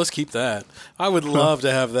 Let's keep that. I would love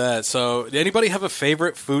to have that. So, anybody have a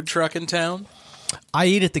favorite food truck in town? I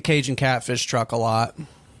eat at the Cajun Catfish truck a lot.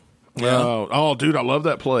 Oh, dude, I love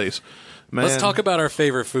that place. Man. Let's talk about our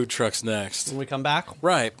favorite food trucks next. When we come back?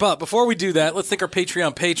 Right. But before we do that, let's thank our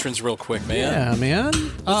Patreon patrons real quick, man. Yeah, man.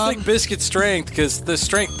 Let's thank Biscuit Strength, because the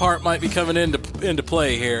strength part might be coming into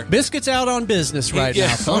play here. Biscuit's out on business right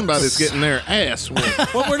now. Somebody's getting their ass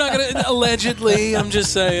whipped. Well, we're not going to, allegedly, I'm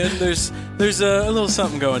just saying, there's a little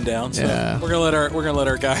something going down. So we're gonna let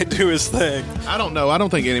our guy do his thing. I don't know. I don't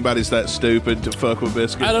think anybody's that stupid to fuck with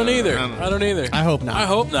Biscuit. I don't either. I don't either. I hope not. I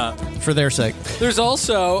hope not. For their sake. There's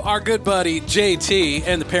also our good buddy JT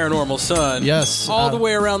and the Paranormal Son. Yes. All the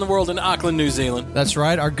way around the world in Auckland, New Zealand. That's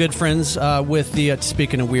right. Our good friends with the,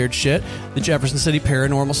 speaking of weird shit, the Jefferson City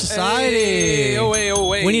Paranormal Society.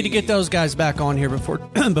 Hey, We need to get those guys back on here before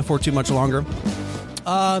before too much longer.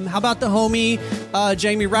 How about the homie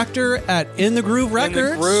Jamie Rector at In the Groove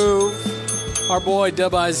Records? In the Groove. Our boy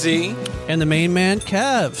W.I.Z. And the main man,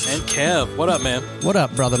 Kev. And Kev. What up, man? What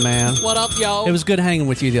up, brother man? What up, y'all? It was good hanging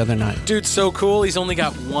with you the other night. Dude's so cool. He's only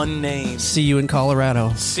got one name. See you in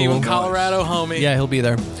Colorado. See you in Colorado, homie. Yeah, he'll be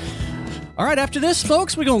there. All right, after this,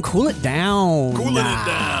 folks, we're going to cool it down. Cooling it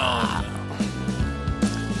down.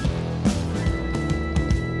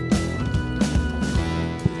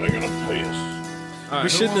 Taking a piss. We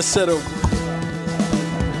shouldn't have said a...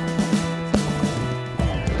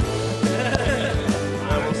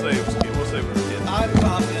 We'll save it for kids. I'm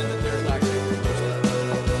confident that there's actually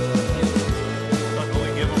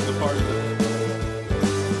Only give them the part of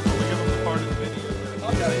the video.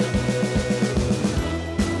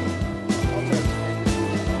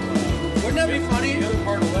 Wouldn't that be funny? The other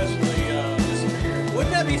part of Leslie disappeared.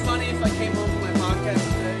 Wouldn't that be funny if I came home from my podcast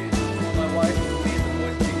today and my wife and me and the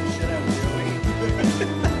boys beat the shit out of Joey?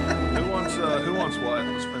 Who wants what?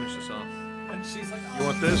 Let's finish this off. And she's like, You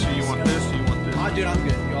want this, or you want this, or you want this? dude, I'm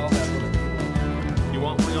good. You all have it. You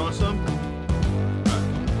want some?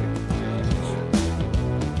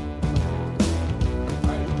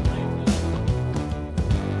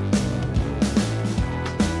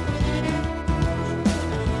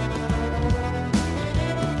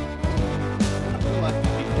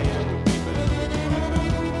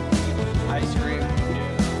 Ice cream.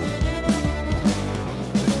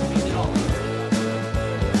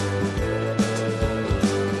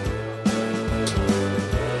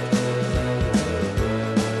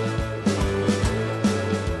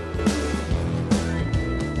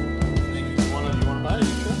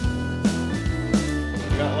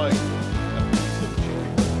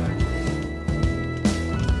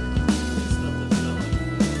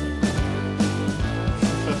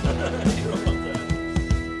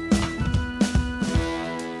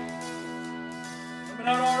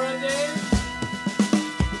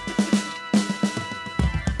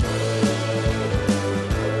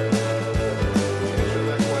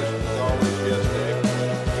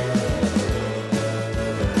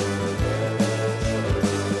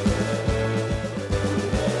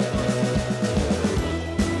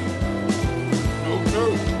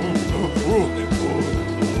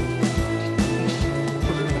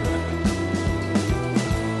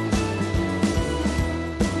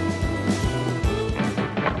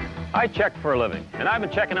 I check for a living, and I've been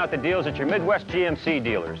checking out the deals at your Midwest GMC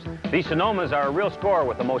dealers. These Sonomas are a real score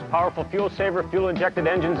with the most powerful fuel-saver, fuel-injected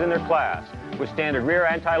engines in their class. With standard rear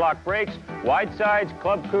anti-lock brakes, wide sides,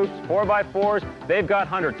 club coupes, 4x4s, they've got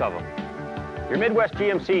hundreds of them. Your Midwest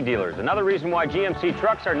GMC dealers, another reason why GMC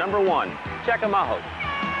trucks are #1. Check them out.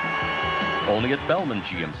 Only at Bellman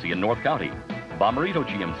GMC in North County, Bomberito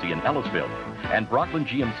GMC in Ellisville, and Brockland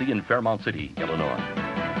GMC in Fairmount City, Illinois.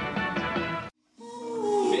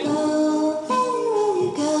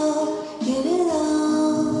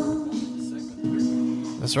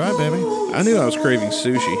 That's right, baby. I knew I was craving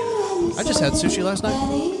sushi. I just had sushi last night.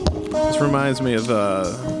 This reminds me of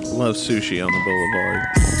Love Sushi on the Boulevard.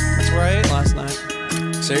 That's right. Last night.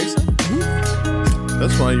 Seriously?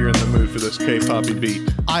 That's why you're in the mood for this K-poppy beat.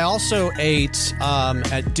 I also ate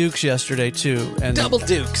at Duke's yesterday too, and Double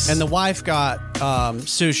Dukes. And the wife got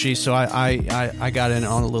sushi, so I got in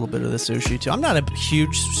on a little bit of the sushi too. I'm not a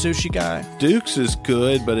huge sushi guy. Duke's is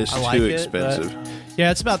good, but it's I too like expensive. Yeah,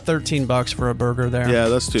 it's about $13 for a burger there. Yeah,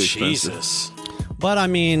 that's too expensive. Jesus. But I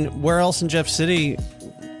mean, where else in Jeff City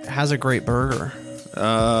has a great burger?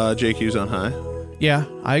 JQ's on High. Yeah,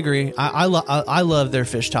 I agree. I love their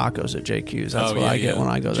fish tacos at JQ's. That's what I get when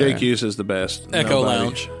I go there. JQ's is the best. Echo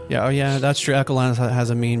Lounge. Yeah, oh yeah, that's true. Echoline has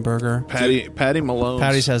a mean burger. Patty Malone's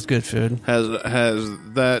Patty's has good food. has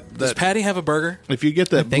that. Does Patty have a burger? If you get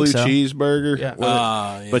that blue cheeseburger,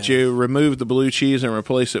 Yeah. but you remove the blue cheese and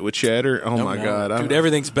replace it with cheddar, my God. Dude,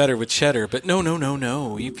 everything's better with cheddar. But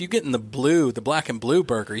no. If you get in the black and blue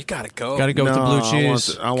burger, you got to go. Got to go with the blue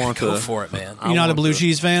cheese. I want go for it, man. You're not a blue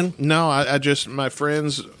cheese fan? No, I just, my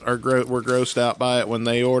friends were grossed out by it when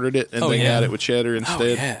they ordered it, and they had it with cheddar instead. Oh,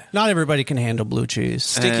 yeah. Not everybody can handle blue cheese.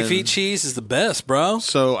 Sticky feet cheese is the best, bro.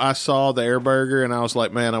 So I saw the air burger, and I was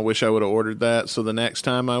like, man, I wish I would have ordered that. So the next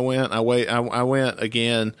time I went, I went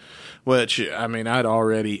again, which, I mean, I'd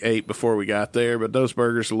already ate before we got there, but those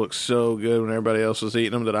burgers looked so good when everybody else was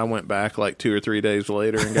eating them that I went back like 2 or 3 days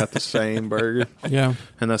later and got the same burger. Yeah.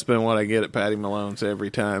 And that's been what I get at Patty Malone's every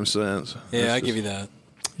time since. Yeah, I give you that.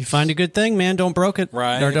 You find a good thing, man, don't broke it.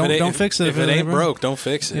 Right. Or don't fix it. If it ain't broke, don't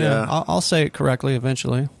fix it. Yeah. I'll say it correctly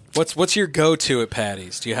eventually. What's your go-to at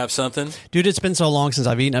Patty's? Do you have something? Dude, it's been so long since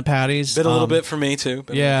I've eaten at Patty's. Been a little bit for me, too.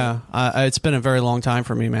 It's been a very long time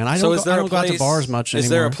for me, man. I don't go out to bars much anymore. Is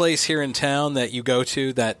there a place here in town that you go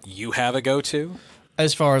to that you have a go-to?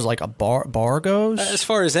 As far as like a bar goes? As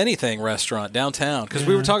far as anything restaurant downtown. Because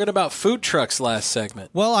we were talking about food trucks last segment.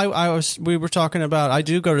 Well, we were talking about, I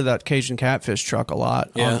do go to that Cajun Catfish truck a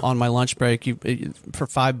lot on my lunch break. For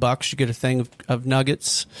 $5, you get a thing of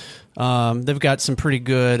nuggets. They've got some pretty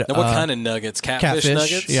good. Now, what kind of nuggets? Catfish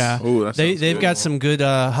nuggets? Yeah. Ooh, they've got some good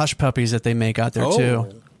hush puppies that they make out there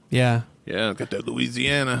too. Yeah. Yeah, got that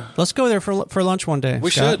Louisiana. Let's go there for lunch one day.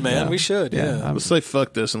 We Scott. should, man. Yeah. We should. Yeah. Let's say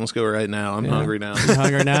fuck this and let's go right now. I'm hungry now. You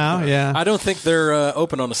hungry now? Yeah. I don't think they're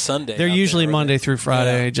open on a Sunday. They're usually Monday through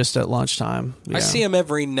Friday, just at lunchtime. Yeah. I see them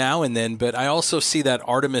every now and then, but I also see that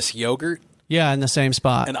Artemis yogurt. Yeah, in the same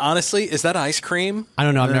spot. And honestly, is that ice cream? I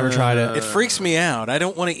don't know. I've never tried it. It freaks me out. I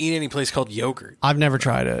don't want to eat any place called yogurt. I've never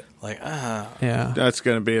tried it. Yeah. That's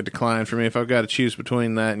going to be a decline for me if I've got to choose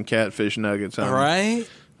between that and catfish nuggets. Right?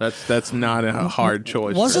 That's not a hard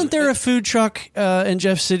choice. Wasn't there a food truck in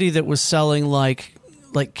Jeff City that was selling like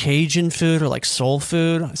Cajun food or like soul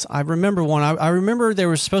food? I remember one. I remember there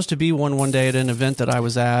was supposed to be one day at an event that I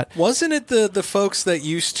was at. Wasn't it the folks that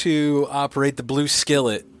used to operate the Blue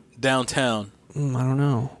Skillet downtown? I don't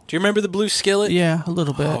know. Do you remember the Blue Skillet? Yeah, a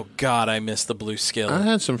little bit. Oh, God, I miss the Blue Skillet. I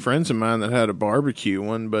had some friends of mine that had a barbecue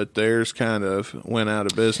one, but theirs kind of went out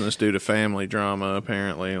of business due to family drama,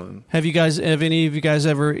 apparently. Have any of you guys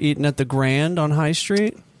ever eaten at the Grand on High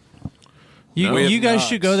Street? You guys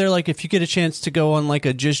should go there. Like, if you get a chance to go on like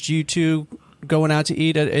a just you two going out to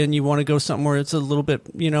eat and you want to go somewhere it's a little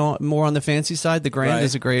bit more on the fancy side, the Grand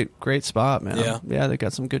is a great spot, man. Yeah, they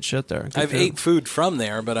got some good shit there. I've ate food from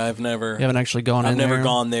there, but I've never. You haven't actually gone in there. I've never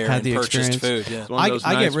gone there had and purchased experience. food. Yeah. It's one of those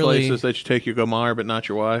nice places that you take your Gomar, but not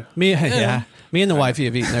your wife. Me and the wifey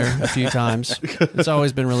have eaten there a few times. It's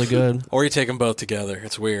always been really good. Or you take them both together.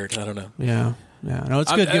 It's weird. I don't know. Yeah. No,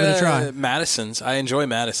 it's good. Give it a try. Madison's. I enjoy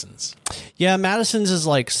Madison's. Yeah, Madison's is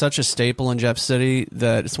like such a staple in Jeff City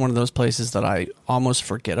that it's one of those places that I almost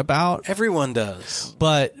forget about. Everyone does.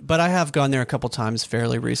 But I have gone there a couple times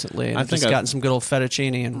fairly recently, and I've just gotten some good old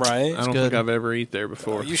fettuccine. And right. I don't think I've ever eaten there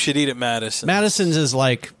before. You should eat at Madison's. Madison's is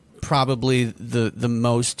like probably the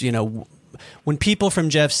most, when people from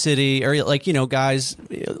Jeff City or guys,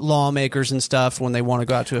 lawmakers and stuff, when they want to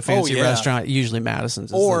go out to a fancy restaurant, usually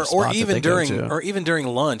Madison's is the spot even during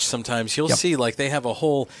lunch, sometimes you'll see like they have a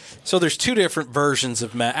whole. So there's two different versions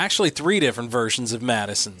of actually 3 different versions of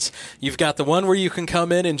Madison's. You've got the one where you can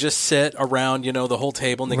come in and just sit around, the whole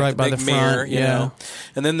table and they right got the big mirror, front,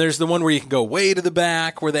 and then there's the one where you can go way to the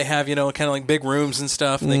back where they have kind of like big rooms and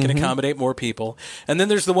stuff, and they can accommodate more people. And then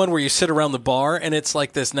there's the one where you sit around the bar and it's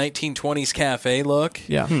like this 1920s cafe look.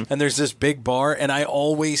 Yeah. And there's this big bar, and I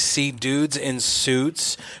always see dudes in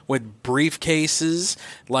suits with briefcases,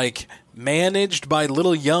 like managed by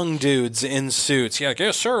little young dudes in suits. Yeah,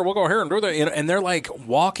 yes, sir, we'll go here and do that. And they're like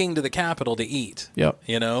walking to the Capitol to eat. Yep.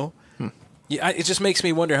 Yeah, it just makes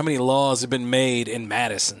me wonder how many laws have been made in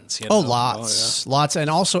Madison's. Lots, and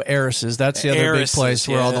also Harris's. That's the other big place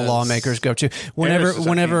where all the lawmakers go to.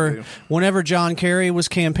 Whenever John Kerry was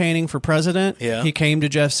campaigning for president, he came to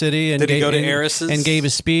Jeff City and and gave a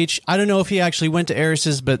speech. I don't know if he actually went to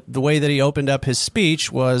Harris's, but the way that he opened up his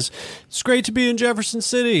speech was, "It's great to be in Jefferson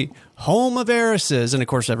City, home of Harris's," and of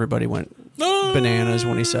course everybody went bananas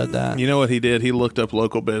when he said that. You know what he did? He looked up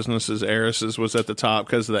local businesses. Harris's was at the top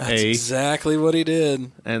because of the That's exactly what he did.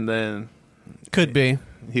 And then could be.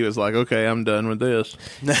 he was like, "Okay, I'm done with this."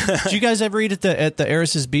 Did you guys ever eat at the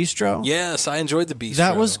Eris's Bistro? Yes, I enjoyed the bistro.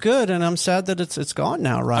 That was good, and I'm sad that it's gone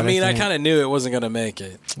now. Right? I mean, I think. kind of knew it wasn't going to make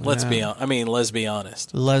it. Let's be honest.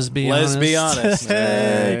 Let's be honest.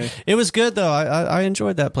 Hey. It was good though. I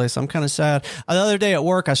enjoyed that place. I'm kind of sad. The other day at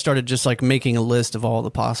work, I started just like making a list of all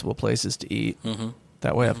the possible places to eat. Mm-hmm.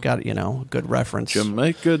 That way, I've got a good reference.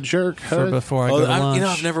 Jamaica Jerk Hut. For before I go to lunch.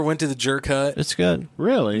 I've never went to the Jerk Hut. It's good.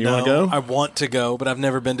 Really? You want to go? I want to go, but I've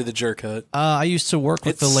never been to the Jerk Hut. I used to work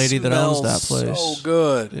with the lady that owns that place. So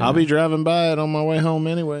good. Yeah. I'll be driving by it on my way home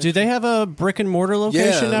anyway. Do they have a brick and mortar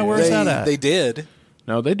location now? Where's that at? They did.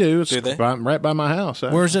 No, they do. It's Do they? right by my house.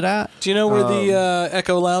 Actually. Where's it at? Do you know where the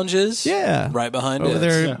Echo Lounge is? Yeah, right behind over it.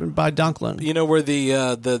 there by Dunklin. You know where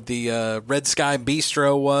the Red Sky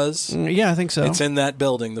Bistro was? Yeah, I think so. It's in that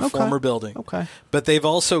building, the former building. Okay. But they've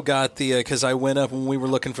also got because I went up when we were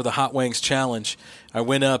looking for the Hot Wings Challenge. I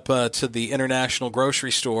went up to the International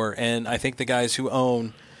Grocery Store, and I think the guys who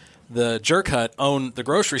own the Jerk Hut own the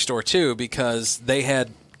grocery store too, because they had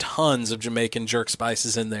tons of Jamaican jerk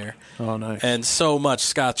spices in there. Oh, nice. And so much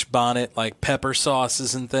Scotch bonnet, like pepper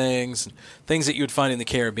sauces and things that you would find in the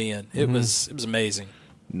Caribbean. It was amazing.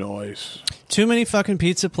 Nice. Too many fucking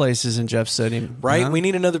pizza places in Jeff City. Right? We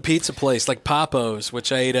need another pizza place like Papo's,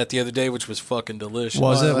 which I ate at the other day, which was fucking delicious.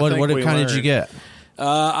 Was it? What kind did you get?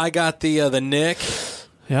 I got the Nick.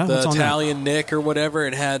 Yeah, the Italian Nick or whatever.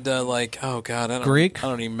 It had Greek? I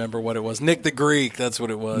don't even remember what it was. Nick the Greek, that's what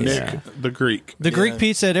it was. Nick the Greek. The Greek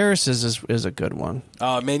pizza at Eris's is a good one.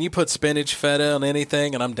 Oh man, you put spinach feta on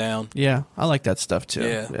anything and I'm down. Yeah, I like that stuff too.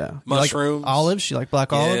 Yeah. Mushrooms. Like olives? You like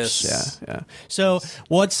black olives? Yeah. So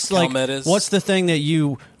what's the thing that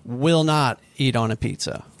you will not eat on a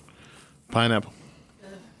pizza? Pineapple.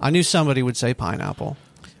 I knew somebody would say pineapple.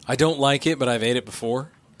 I don't like it, but I've ate it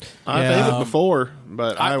before. I've ate it before,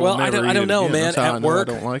 but I don't know, man. At work,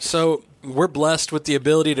 I don't like it. So we're blessed with the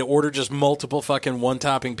ability to order just multiple fucking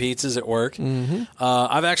one-topping pizzas at work. Mm-hmm.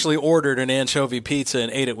 I've actually ordered an anchovy pizza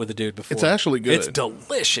and ate it with a dude before. It's actually good. It's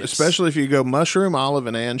delicious. Especially if you go mushroom, olive,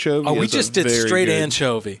 and anchovy. Oh, we just did straight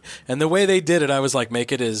anchovy. And the way they did it, I was like,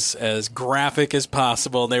 make it as graphic as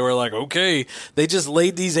possible. And they were like, okay. They just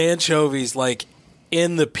laid these anchovies like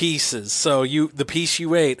in the pieces. So the piece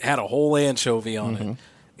you ate had a whole anchovy on it.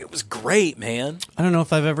 It was great, man. I don't know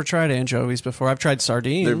if I've ever tried anchovies before. I've tried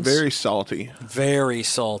sardines. They're very salty. Very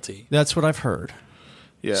salty. That's what I've heard.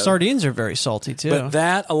 Yeah. Sardines are very salty, too. But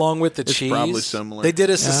that, along with the cheese, probably similar. They did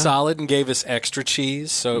us a solid and gave us extra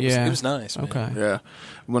cheese, so it was nice, man. Okay. Yeah.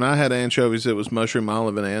 When I had anchovies, it was mushroom,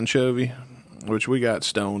 olive, and anchovy, which we got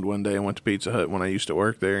stoned one day and went to Pizza Hut when I used to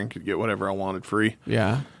work there and could get whatever I wanted free.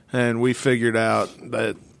 Yeah. And we figured out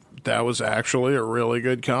that was actually a really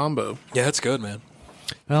good combo. Yeah, it's good, man.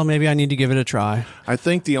 Well, maybe I need to give it a try. I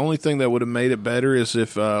think the only thing that would have made it better is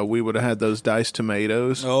if we would have had those diced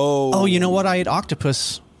tomatoes. Oh, you know what? I ate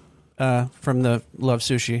octopus from the Love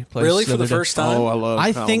Sushi place. Really? For the first time? Oh, I love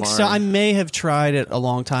I calamari. think so. I may have tried it a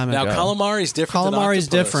long time ago. Now, calamari's different Calamari's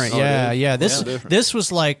than octopus. different. Oh, Yeah. different. This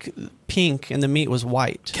was like pink and the meat was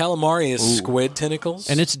white. Calamari is squid tentacles.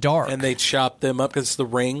 And it's dark. And they chop them up because it's the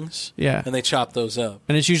rings. Yeah. And they chop those up.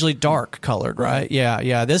 And it's usually dark colored, right?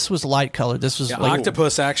 Yeah. This was light colored. This was like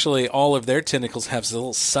octopus, actually, all of their tentacles have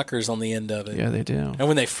little suckers on the end of it. Yeah, they do. And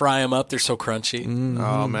when they fry them up, they're so crunchy.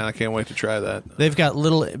 Oh, man, I can't wait to try that. They've got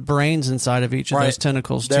little brains inside of each of those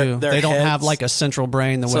tentacles, too. They don't have like a central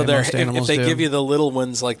brain the way most animals do. If they give you the little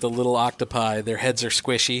ones, like the little octopi, their heads are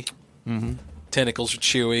squishy. Mm-hmm. Tentacles are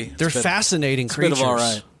chewy. They're fascinating creatures. It's a bit of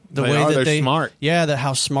all right. The way that they're smart. Yeah,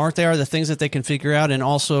 how smart they are, the things that they can figure out, and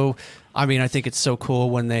also, I mean, I think it's so cool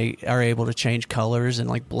when they are able to change colors and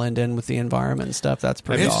like blend in with the environment and stuff. That's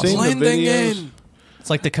pretty Have you awesome. seen the videos? It's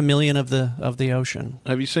like the chameleon of the ocean.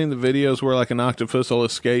 Have you seen the videos where like an octopus will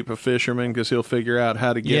escape a fisherman because he'll figure out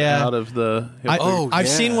how to get out of the... I've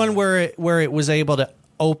seen one where it was able to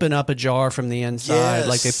open up a jar from the inside. Yes.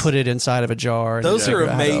 Like they put it inside of a jar. And Those are figure out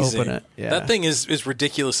how to amazing. open it. Yeah. That thing is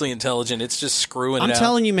ridiculously intelligent. It's just screwing it out. I'm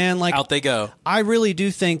telling you, man, like out they go. I really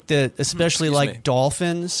do think that, especially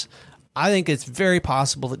dolphins, I think it's very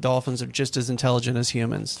possible that dolphins are just as intelligent as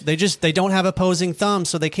humans. They don't have opposing thumbs,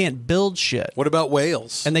 so they can't build shit. What about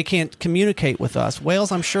whales? And they can't communicate with us.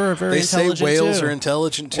 Whales, I'm sure, are very intelligent too. They say whales too. are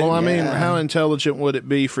intelligent too. Well, I mean, how intelligent would it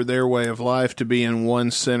be for their way of life to be in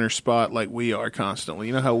one center spot like we are constantly?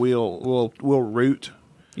 You know how we'll root?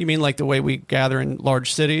 You mean like the way we gather in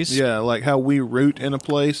large cities? Yeah, like how we root in a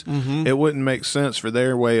place. Mm-hmm. It wouldn't make sense for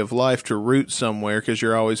their way of life to root somewhere because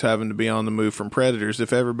you're always having to be on the move from predators.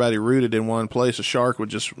 If everybody rooted in one place, a shark would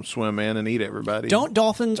just swim in and eat everybody.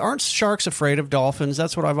 Aren't sharks afraid of dolphins?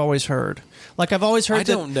 That's what I've always heard. Like I've always heard I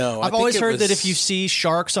don't know. I've always heard that if you see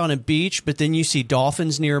sharks on a beach, but then you see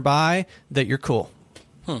dolphins nearby, that you're cool.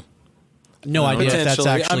 No idea if that's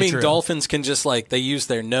actually true. Dolphins can just they use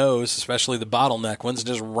their nose, especially the bottleneck ones, and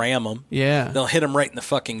just ram them. Yeah. They'll hit them right in the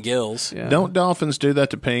fucking gills. Yeah. Don't dolphins do that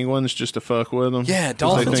to penguins just to fuck with them? Yeah,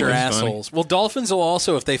 dolphins are assholes. Funny. Well, dolphins will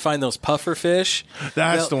also, if they find those puffer fish,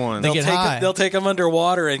 that's the one. They'll take them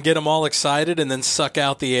underwater and get them all excited and then suck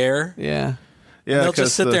out the air. Yeah. Yeah, they'll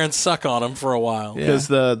just sit there and suck on them for a while. Because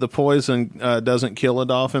the poison doesn't kill a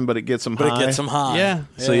dolphin, but it gets them high. But it gets them high. Yeah.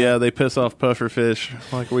 So, they piss off puffer fish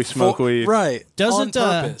like we smoke weed. Right. Doesn't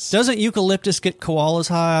eucalyptus get koalas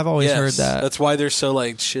high? I've always heard that. That's why they're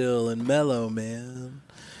so, chill and mellow, man.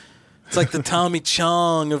 It's like the Tommy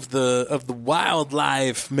Chong of the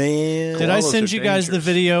wildlife, man. Did I send you guys the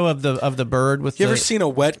video of the bird with You ever seen a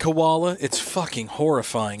wet koala? It's fucking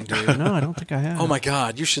horrifying, dude. No, I don't think I have. Oh my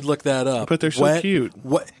god, you should look that up. But they're so cute.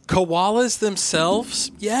 Koalas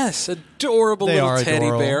themselves? Yes, adorable little teddy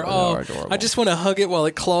bear. Oh, I just want to hug it while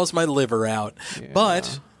it claws my liver out. Yeah.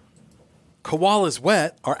 But koalas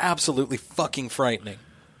wet are absolutely fucking frightening.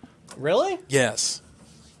 Really? Yes.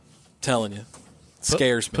 Telling you.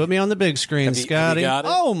 Scares me. Put me on the big screen, Scotty. Got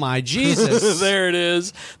it? Oh, my Jesus. There it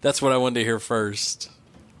is. That's what I wanted to hear first.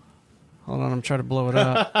 Hold on, I'm trying to blow it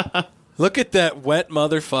up. Look at that wet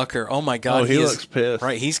motherfucker. Oh, my God. Oh, he looks pissed.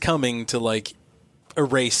 Right, he's coming to,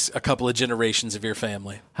 erase a couple of generations of your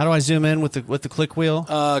family. How do I zoom in with the click wheel?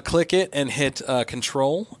 Click it and hit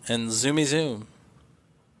Control and zoomy zoom.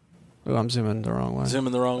 Oh, I'm zooming the wrong way.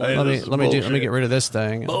 Zooming the wrong way. Let me get rid of this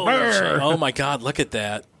thing. Oh, my God, look at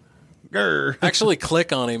that. Actually,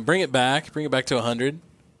 click on him. Bring it back. Bring it back to 100.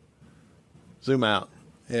 Zoom out.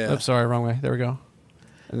 Yeah. Oops, sorry, wrong way. There we go.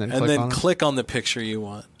 And then click on the picture you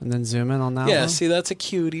want. And then zoom in on that one. Yeah, see, that's a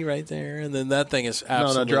cutie right there. And then that thing is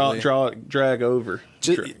absolutely... No, drag over.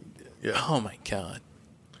 Oh, my God.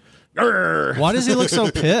 Why does he look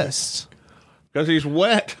so pissed? Because he's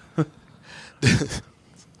wet. I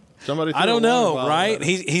don't know, right?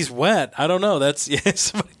 He's wet. I don't know. That's... Yeah,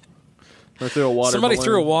 somebody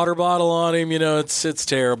threw a water bottle on him. It's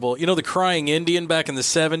terrible. The crying Indian back in the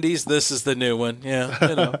 70s? This is the new one.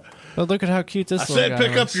 Yeah, But look at how cute this little guy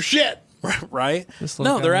pick up your shit. Right?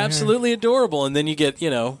 No, they're absolutely adorable. And then you get,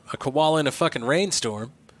 a koala in a fucking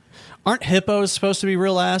rainstorm. Aren't hippos supposed to be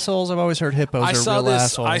real assholes? I've always heard hippos are real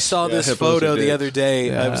assholes. I saw this photo the other day.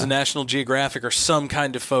 It was a National Geographic or some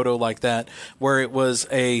kind of photo like that, where it was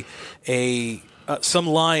some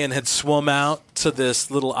lion had swum out to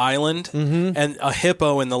this little island, and a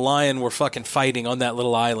hippo and the lion were fucking fighting on that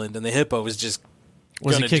little island, and the hippo was just...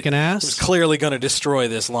 Was he kicking ass? Was clearly going to destroy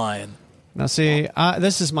this lion. Now, see,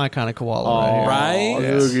 this is my kind of koala right here.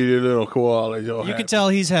 Right? Look at your little koala. You can tell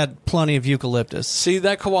he's had plenty of eucalyptus. See,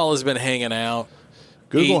 that koala's been hanging out.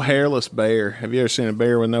 Google hairless bear. Have you ever seen a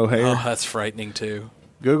bear with no hair? Oh, that's frightening, too.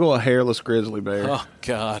 Google a hairless grizzly bear. Oh,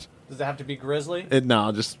 God. Does it have to be grizzly?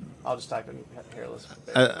 I'll just type in hairless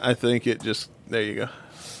bear. I think it just... There you go.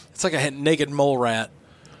 It's like a naked mole rat.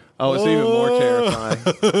 Oh, it's even more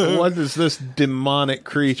terrifying. What is this demonic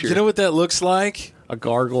creature? You know what that looks like? A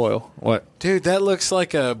gargoyle. What? Dude, that looks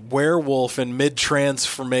like a werewolf in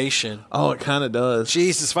mid-transformation. Oh, it kind of does.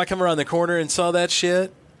 Jesus, if I come around the corner and saw that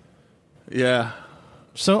shit. Yeah.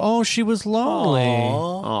 So, she was lonely.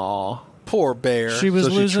 Aw. Poor bear. She was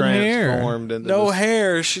losing hair. No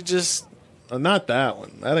hair. She just... not that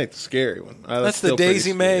one. That ain't the scary one. That's the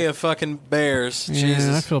Daisy May of fucking bears. Yeah,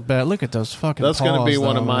 Jesus. I feel bad. Look at those fucking That's going to be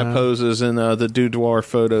one of my poses in the Doudoir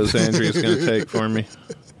photos Andrea's going to take for me.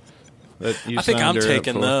 I think I'm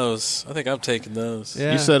taking those.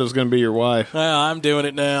 Yeah. You said it was going to be your wife. Well, I'm doing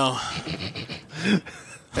it now.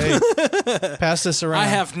 Hey, pass this around. I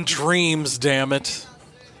have dreams, damn it.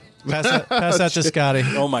 Pass that to Scotty.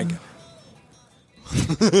 Oh, my God.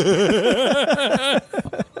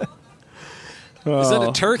 Is that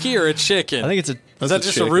a turkey or a chicken? I think it's Is that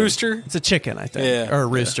just a rooster? It's a chicken, I think. Yeah. Or a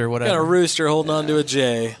rooster, whatever. Got a rooster holding on to a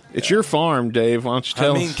J. It's your farm, Dave. Why don't you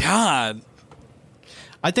tell us? God.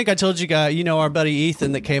 I think I told you guys, our buddy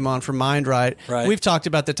Ethan that came on from Mind Right. We've talked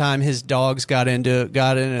about the time his dogs got in and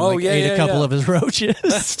ate a couple of his roaches.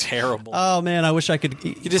 That's terrible. Oh man, I wish I could.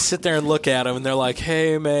 You just sit there and look at them, and they're like,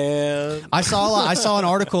 "Hey, man." I saw an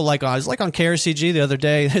article I was on KRCG the other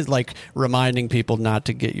day, like reminding people not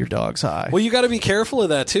to get your dogs high. Well, you got to be careful of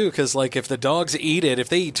that too, because like if the dogs eat it, if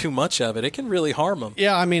they eat too much of it, it can really harm them.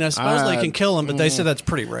 Yeah, I mean, I suppose they can kill them, but they said that's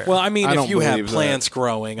pretty rare. Well, I mean, I if don't you have believe plants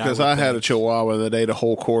growing, because I had a Chihuahua that ate a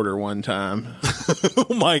whole quarter one time.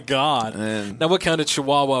 Oh my god! Now, what kind of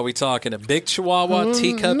Chihuahua are we talking? A big Chihuahua,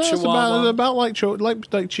 teacup Chihuahua? It's about like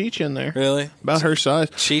Cheech in there. Really? About her size.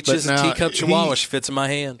 Cheech is a teacup Chihuahua. She fits in my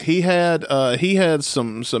hand. He had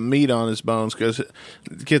some meat on his bones because,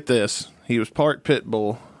 get this, he was part pit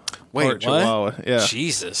bull. Wait, part what? Chihuahua. Yeah.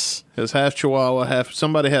 Jesus. It was half Chihuahua,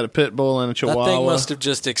 somebody had a pit bull and a Chihuahua. That thing must have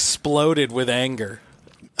just exploded with anger.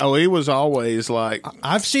 Oh, he was always like...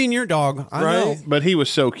 I've seen your dog. I know. But he was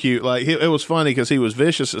so cute. Like it was funny because he was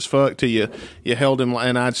vicious as fuck till you held him,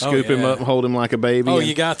 and I'd scoop him up and hold him like a baby. Oh,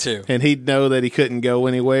 you got to. And he'd know that he couldn't go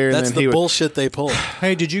anywhere. That's and then the bullshit they pull.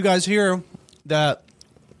 Hey, did you guys hear that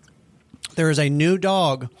there is a new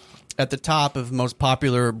dog at the top of most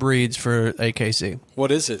popular breeds for AKC? What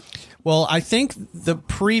is it? Well, I think the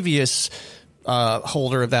previous...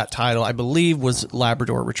 holder of that title, I believe, was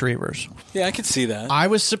Labrador Retrievers. Yeah, I could see that. I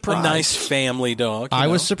was surprised. A nice family dog. I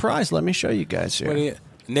was surprised. Let me show you guys here. What are you,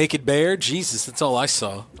 naked bear? Jesus, that's all I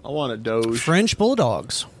saw. I want a Doge. French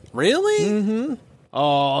Bulldogs. Really? Mm-hmm.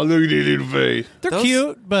 Oh, look at that little face. They're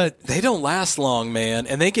cute, but... They don't last long, man.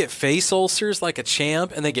 And they get face ulcers like a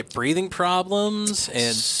champ, and they get breathing problems.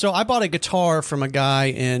 And so I bought a guitar from a guy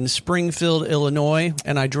in Springfield, Illinois,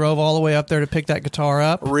 and I drove all the way up there to pick that guitar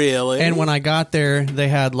up. Really? And when I got there, they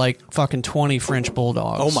had like fucking 20 French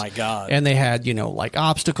Bulldogs. Oh, my God. And they had, like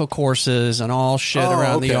obstacle courses and all shit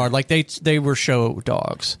around the yard. Like they were show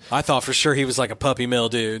dogs. I thought for sure he was like a puppy mill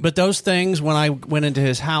dude. But those things, when I went into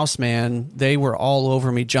his house, man, they were all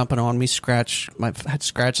over me, jumping on me, had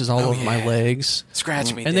scratches all over my legs.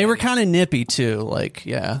 Scratch me, and they were kind of nippy too. Like,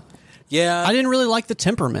 yeah. I didn't really like the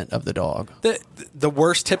temperament of the dog. The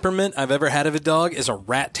worst temperament I've ever had of a dog is a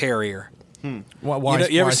rat terrier. Why,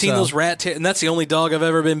 you ever seen those rat and that's the only dog I've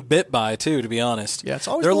ever been bit by too, to be honest. Yeah, it's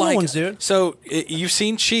always the little ones, dude. So you've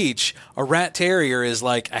seen Cheech. A rat terrier is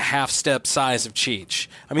like a half step size of Cheech.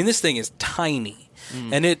 I mean, this thing is tiny,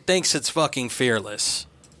 and it thinks it's fucking fearless.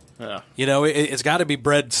 Yeah. It's got to be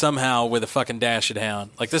bred somehow with a fucking Dachshund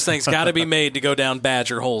hound. Like, this thing's got to be made to go down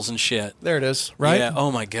badger holes and shit. There it is, right? Yeah.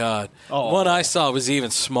 Oh, my God. One I saw was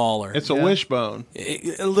even smaller. It's a wishbone.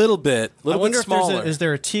 A little bit. I wonder bit smaller. if is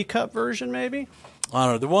there a teacup version, maybe? I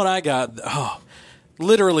don't know. The one I got,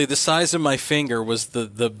 literally the size of my finger was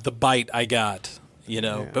the bite I got.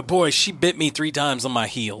 But boy, she bit me 3 times on my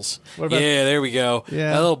heels. Yeah, there we go.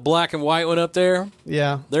 Yeah. That little black and white one up there.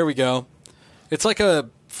 Yeah. There we go. It's like a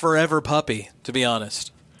forever puppy, to be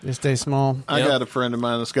honest. They stay small. I got a friend of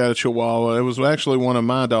mine that's got a Chihuahua. It was actually one of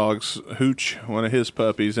my dogs, Hooch, one of his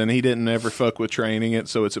puppies, and he didn't ever fuck with training it,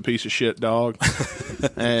 so it's a piece of shit dog.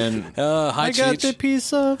 And hi, I got the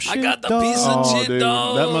piece of shit dog.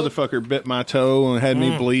 Dog. That motherfucker bit my toe and had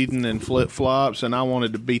me bleeding and flip-flops, and I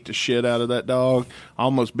wanted to beat the shit out of that dog. I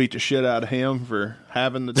almost beat the shit out of him for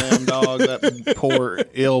having the damn dog, that poor,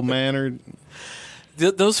 ill-mannered.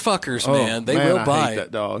 Those fuckers, man, they will bite. I hate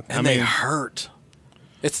that dog. And they hurt.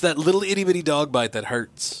 It's that little itty bitty dog bite that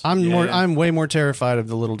hurts. I'm way more terrified of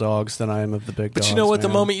the little dogs than I am of the big dogs. But you know what? Man.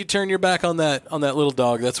 The moment you turn your back on that little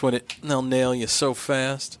dog, that's when they'll nail you so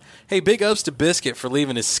fast. Hey, big ups to Biscuit for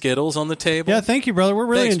leaving his Skittles on the table. Yeah, thank you, brother. We're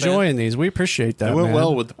really enjoying these. We appreciate that. It went man.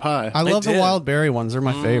 well with the pie. I love the wild berry ones. They're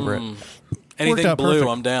my favorite. Anything blue,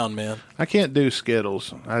 perfect. I'm down, man. I can't do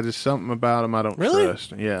Skittles. I just something about them I don't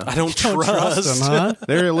trust. Yeah, I don't trust them, huh?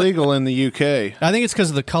 They're illegal in the UK. I think it's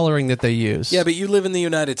because of the coloring that they use. Yeah, but you live in the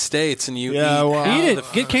United States and you eat it.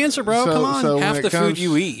 Get cancer, bro. Come on. So half the food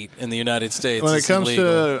you eat in the United States. When is it comes illegal.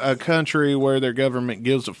 to a country where their government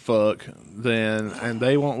gives a fuck, and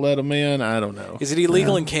they won't let them in, I don't know. Is it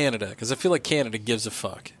illegal in Canada? Because I feel like Canada gives a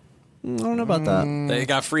fuck. I don't know about that. They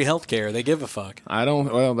got free health care. They give a fuck. I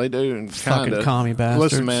don't. Well, they do. Fucking Kinda. commie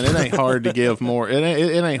bastards. Listen, man, it ain't hard to give more. It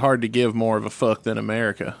ain't hard to give more of a fuck than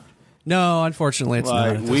America. No, unfortunately, it's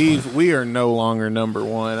like, not. We are no longer number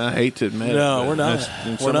one. I hate to admit it. No, we're not.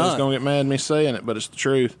 Somebody's gonna get mad at me saying it, but it's the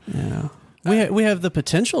truth. Yeah. We have the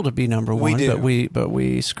potential to be number one, but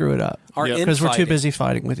we screw it up because we're too busy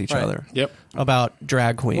fighting with each other. Yep. About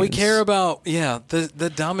drag queens. We care about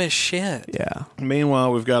the dumbest shit. Yeah.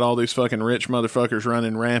 Meanwhile, we've got all these fucking rich motherfuckers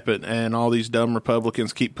running rampant, and all these dumb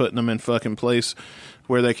Republicans keep putting them in fucking place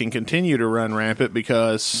where they can continue to run rampant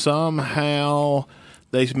because somehow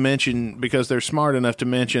they mention, because they're smart enough to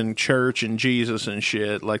mention church and Jesus and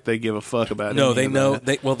shit, like they give a fuck about it. No, they know.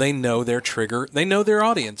 They know their trigger. They know their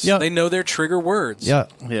audience. Yep. They know their trigger words. Yeah.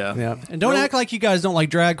 Yeah. And don't act like you guys don't like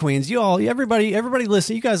drag queens. You all, everybody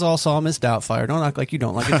listen. You guys all saw Miss Doubtfire. Don't act like you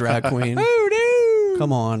don't like a drag queen. Oh, no.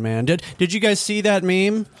 Come on, man. Did you guys see that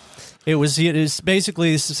meme? It is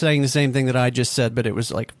basically saying the same thing that I just said, but it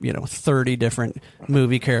was like, 30 different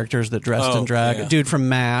movie characters that dressed in drag. Yeah. Dude from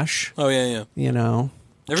MASH. Oh, yeah.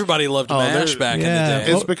 Everybody loved MASH back in the day.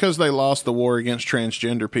 It's because they lost the war against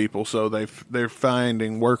transgender people, so they're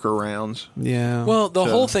finding workarounds. Yeah. Well, the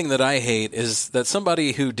whole thing that I hate is that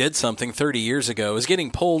somebody who did something 30 years ago is getting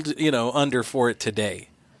pulled, under for it today.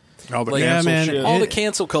 All the cancel shit. All the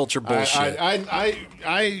cancel culture bullshit.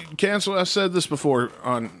 I cancel. I said this before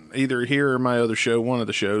on either here or my other show, one of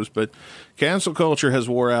the shows, but cancel culture has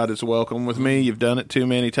wore out its welcome with me. You've done it too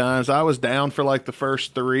many times. I was down for like the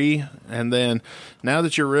first 3, and then now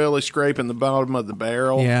that you're really scraping the bottom of the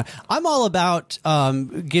barrel. Yeah, I'm all about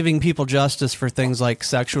giving people justice for things like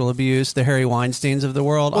sexual abuse, the Harry Weinsteins of the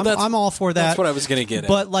world. Well, I'm all for that. That's what I was going to get at.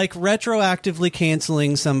 But like retroactively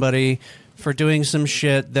canceling somebody for doing some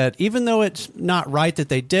shit that, even though it's not right that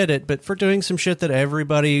they did it, but for doing some shit that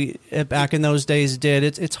everybody back in those days did,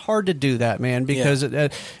 it's hard to do that, man, because at a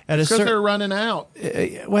because they're running out.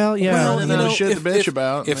 Well, shit to bitch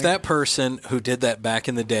about. If that person who did that back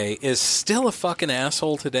in the day is still a fucking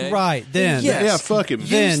asshole today, right? Then fuck him.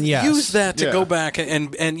 Use that to go back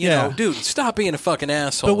and you know, dude, stop being a fucking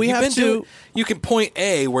asshole. But we have to. You can point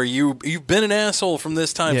A where you've been an asshole from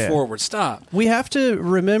this time forward. Stop. We have to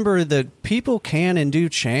remember that people can and do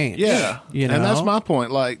change. Yeah, and that's my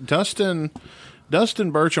point. Like Dustin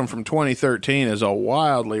Burcham from 2013 is a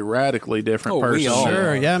wildly, radically different person. We all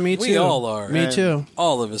sure, yeah, me too. We all are. Me too.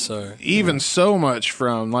 All of us are. Even so much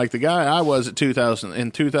from like the guy I was at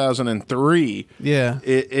 2003. Yeah,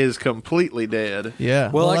 it is completely dead.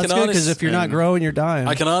 Yeah. Well, that's good because if you're not growing, you're dying.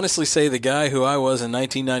 I can honestly say the guy who I was in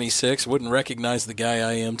 1996 wouldn't recognize the guy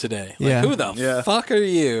I am today. Like, who the fuck are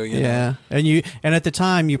you? You know? And at the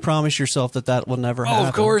time you promise yourself that will never happen. Oh,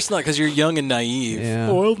 of course not, because you're young and naive. Yeah.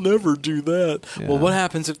 Oh, I'll never do that. Yeah. Well, what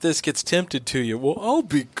happens if this gets tempted to you? Well, I'll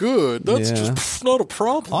be good. That's just not a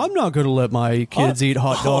problem. I'm not going to let my kids eat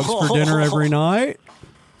hot dogs for dinner every night.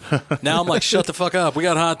 Now I'm like, shut the fuck up. We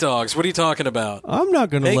got hot dogs. What are you talking about? I'm not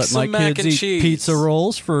going to let my kids eat pizza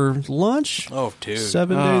rolls for lunch. Oh, dude.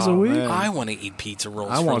 7 days a week. Man. I want to eat pizza rolls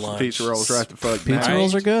for lunch. I want some pizza rolls right the fuck now. Pizza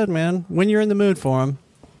rolls are good, man. When you're in the mood for them.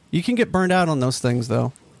 You can get burned out on those things,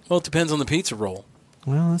 though. Well, it depends on the pizza roll.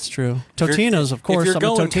 Well, that's true. Totino's, of course. If you're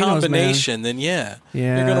going Totino's combination, man. then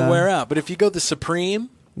you're going to wear out. But if you go the Supreme,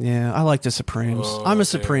 I like the Supremes. I'm a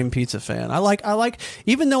Supreme pizza fan. I like.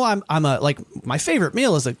 Even though I'm my favorite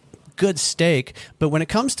meal is a good steak, but when it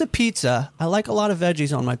comes to pizza, I like a lot of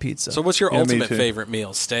veggies on my pizza. So, what's your ultimate favorite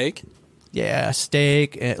meal? Steak? Yeah,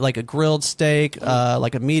 steak, like a grilled steak,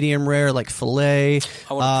 like a medium rare, like filet.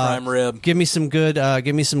 I want a prime rib. Give me some grilled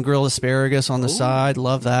asparagus on the side.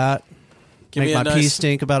 Love that. Make my pee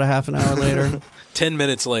stink about a half an hour later. 10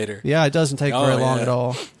 minutes later. Yeah, it doesn't take very long at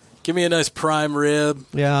all. Give me a nice prime rib.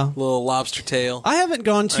 Yeah, little lobster tail. I haven't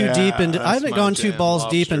gone too deep into. I haven't gone too balls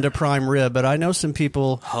deep into prime rib, but I know some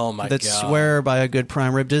people that swear by a good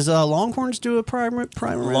prime rib. Does Longhorns do a prime rib?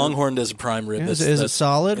 Longhorn does a prime rib. Yeah, is it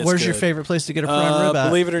solid? Where's your favorite place to get a prime rib at?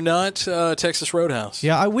 Believe it or not, Texas Roadhouse.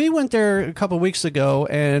 Yeah, we went there a couple weeks ago,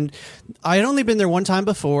 and I had only been there one time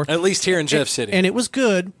before. At least here in Jeff City, and it was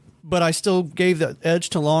good. But I still gave the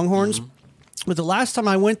edge to Longhorns. Mm-hmm. But the last time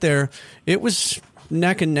I went there, it was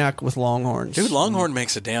neck and neck with Longhorns. Dude, Longhorn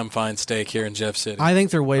makes a damn fine steak here in Jeff City. I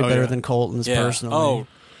think they're way better than Colton's, personally. Oh,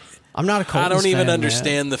 I'm not a Colton's I don't even fan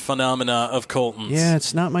understand the phenomena of Colton's. Yeah,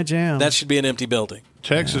 it's not my jam. That should be an empty building.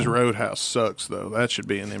 Texas Roadhouse sucks, though. That should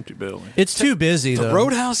be an empty building. It's too busy, though. The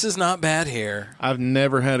Roadhouse is not bad here. I've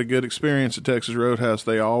never had a good experience at Texas Roadhouse.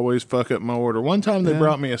 They always fuck up my order. One time they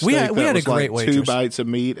brought me a steak that was like waitress. 2 bites of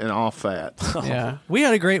meat and all fat. Yeah, we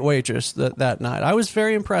had a great waitress that night. I was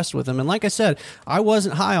very impressed with him. And like I said, I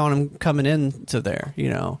wasn't high on him coming into there,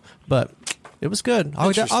 but... It was good.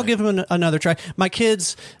 I'll give him another try. My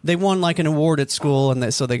kids, they won like an award at school,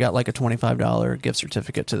 and so they got like a $25 gift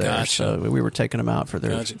certificate to theirs. Gotcha. So we were taking them out for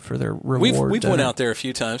their reward. We've went out there a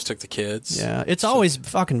few times, took the kids. Yeah, it's always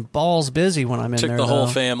fucking balls busy when I'm in there. Took the whole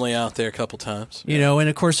family out there a couple times. And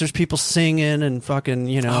of course there's people singing and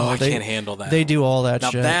fucking, I can't handle that. They do all that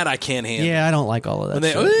now shit. That I can't handle. Yeah, I don't like all of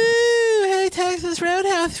that shit. Hey, Texas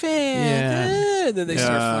Roadhouse fan. Yeah. And then they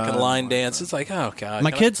start fucking line dance. It's like, oh, God. My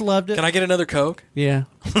kids loved it. Can I get another Coke? Yeah.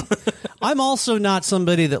 I'm also not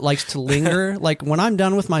somebody that likes to linger. Like, when I'm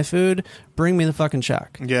done with my food, bring me the fucking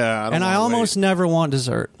check. Yeah. I almost never want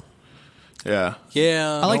dessert. Yeah.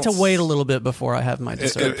 Yeah. I like to wait a little bit before I have my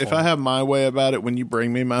dessert. If I have my way about it, when you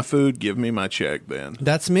bring me my food, give me my check then.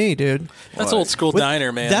 That's me, dude. That's old school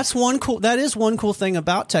diner, man. That is one cool thing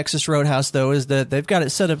about Texas Roadhouse, though, is that they've got it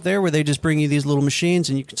set up there where they just bring you these little machines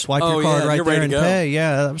and you can swipe your card right there and pay.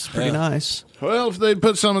 Yeah, that was pretty nice. Well, if they'd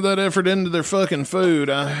put some of that effort into their fucking food,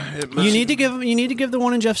 you need to give the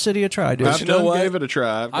one in Jeff City a try, dude. I've gave it a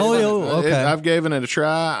try. Okay. I've given it a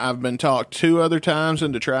try. I've been talked 2 other times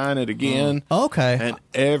into trying it again. Okay. And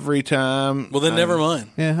every time. Well, then never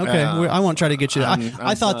mind. Yeah. Okay. I won't try to get you.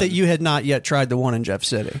 I thought that you had not yet tried the one in Jeff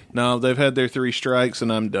City. No, they've had their 3 strikes,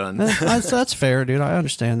 and I'm done. That's fair, dude. I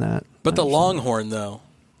understand that. But the Longhorn, though,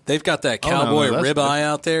 they've got that cowboy ribeye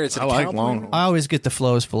out there. It's I like Longhorn. I always get the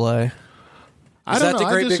Flo's filet. Is that the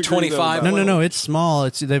great big 25? No. It's small.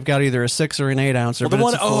 They've got either a 6 or an 8 ouncer. Well,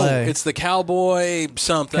 but it's a filet. It's the cowboy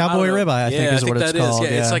something. Cowboy ribeye, I think is what it's called. Yeah,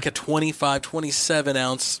 it's like a 25, 27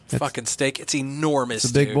 ounce fucking steak. It's enormous.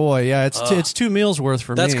 It's a big boy. Yeah, it's 2 meals worth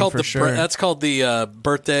for me. For sure. That's called the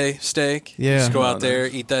birthday steak. Yeah, just go out there,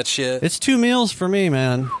 eat that shit. It's 2 meals for me,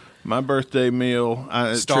 man. My birthday meal,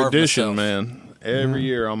 tradition, man. Every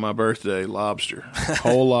year on my birthday, lobster.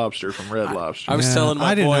 Whole lobster from Red Lobster. I was telling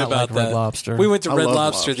my boy about that. Red Lobster. We went to Red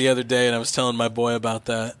Lobster the other day, and I was telling my boy about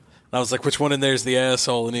that. And I was like, which one in there's the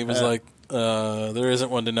asshole? And he was like, there isn't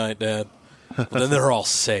one tonight, Dad. Well, then they're all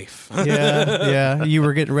safe. Yeah. You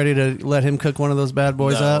were getting ready to let him cook one of those bad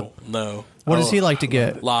boys up? No. What does he like to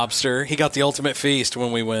get? Lobster. He got the ultimate feast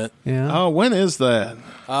when we went. Yeah. Oh, when is that?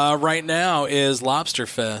 Right now is Lobster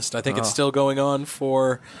Fest. I think it's still going on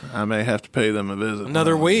for... I may have to pay them a visit.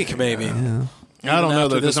 Another week, maybe. Yeah. I don't know,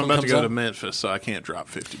 though, because I'm about to go to Memphis, so I can't drop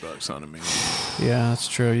 $50 on a meal. Yeah, that's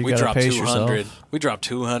true. You got to pace yourself. We dropped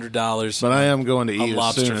 $200. But I am going to eat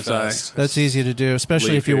as soon as I... That's easy to do,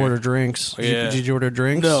 especially if you order drinks. Did you order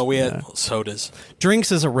drinks? No, we had sodas.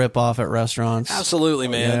 Drinks is a ripoff at restaurants. Absolutely,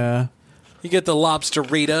 man. Yeah. You get the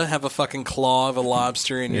lobsterita, have a fucking claw of a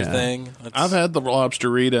lobster in your thing. I've had the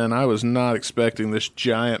lobsterita, and I was not expecting this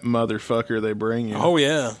giant motherfucker they bring you. Oh,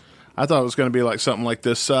 yeah. I thought it was going to be like something like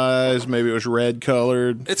this size. Maybe it was red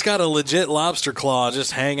colored. It's got a legit lobster claw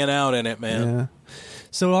just hanging out in it, man. Yeah.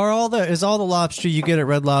 So is all the lobster you get at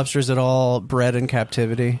Red Lobster, is it all bred in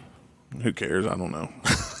captivity? Who cares? I don't know.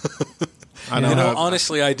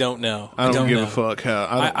 Honestly, I don't know. I don't give a fuck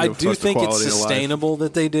how. I do think it's sustainable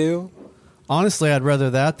that they do. Honestly, I'd rather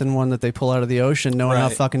that than one that they pull out of the ocean, knowing how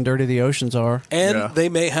fucking dirty the oceans are. And they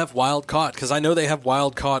may have wild caught, because I know they have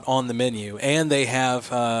wild caught on the menu, and they have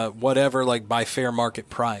whatever, like by fair market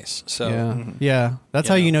price. So yeah, that's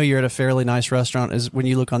how you know you're at a fairly nice restaurant, is when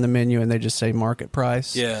you look on the menu and they just say market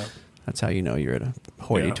price. Yeah. That's how you know you're at a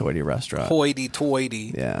hoity-toity restaurant.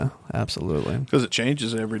 Hoity-toity. Yeah, absolutely. Because it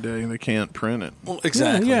changes every day and they can't print it. Well,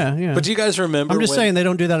 exactly. Yeah. But do you guys remember... I'm just saying they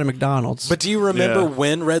don't do that at McDonald's. But do you remember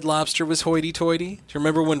when Red Lobster was hoity-toity? Do you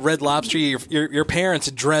remember when Red Lobster... Your parents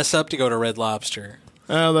dress up to go to Red Lobster?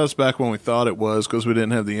 That's back when we thought it was, because we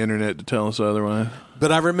didn't have the internet to tell us otherwise.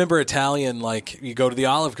 But I remember Italian, like, you go to the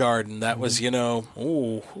Olive Garden, that was, that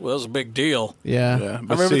was a big deal. Yeah. I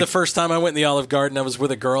remember the first time I went in the Olive Garden, I was with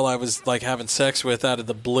a girl I was, like, having sex with out of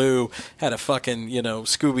the blue, had a fucking,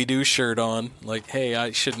 Scooby-Doo shirt on. Like, hey, I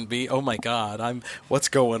shouldn't be. Oh, my God, what's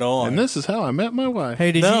going on? And this is how I met my wife.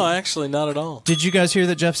 Hey, actually, not at all. Did you guys hear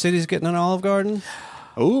that Jeff City's getting an Olive Garden?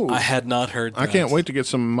 Ooh. I had not heard that. I can't wait to get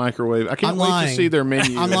some microwave. I can't wait to see their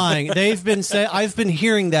menu. I'm lying. I've been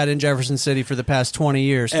hearing that in Jefferson City for the past 20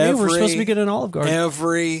 years. Hey, we're supposed to be getting an Olive Garden.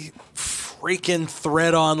 Every freaking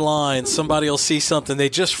thread online, somebody will see something. They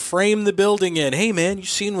just frame the building in. Hey, man, you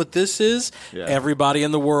seen what this is? Yeah. Everybody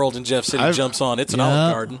in the world in Jeff City jumps on. It's an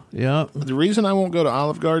Olive Garden. Yeah. The reason I won't go to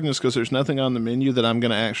Olive Garden is because there's nothing on the menu that I'm going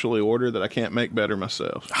to actually order that I can't make better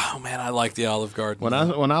myself. Oh, man, I like the Olive Garden. When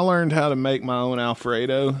I learned how to make my own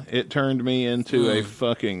Alfredo, it turned me into a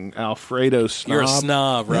fucking Alfredo snob. You're a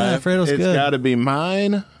snob, right? Yeah, Alfredo's good. It's got to be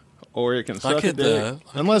mine. Or it can suck a dick.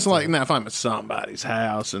 Unless, if I'm at somebody's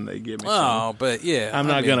house and they give me some. But yeah. I'm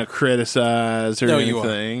not going to criticize or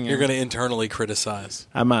anything. You're going to internally criticize.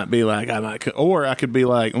 I might be like, or I could be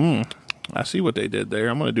like, I see what they did there.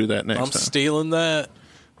 I'm going to do that next time. I'm stealing that.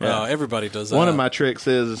 Yeah. Everybody does that. One of my tricks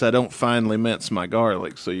is I don't finely mince my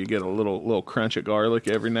garlic, so you get a little crunch of garlic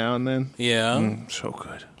every now and then. Yeah. So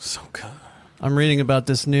good. So good. I'm reading about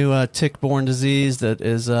this new tick-borne disease that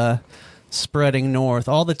is... spreading north.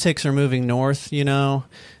 All the ticks are moving north,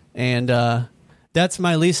 and That's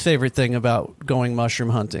my least favorite thing about going mushroom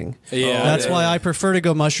hunting. Yeah, that's why I prefer to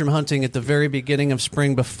go mushroom hunting at the very beginning of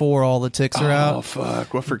spring before all the ticks are out. Oh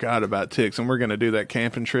fuck! I forgot about ticks, and we're gonna do that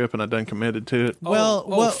camping trip, and I done committed to it.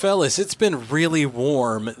 Well, fellas, it's been really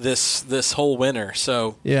warm this whole winter,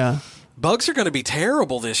 so yeah. Bugs are going to be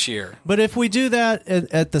terrible this year. But if we do that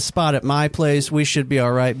at the spot at my place, we should be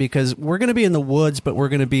all right because we're going to be in the woods, but we're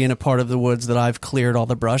going to be in a part of the woods that I've cleared all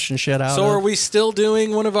the brush and shit out So of. are we still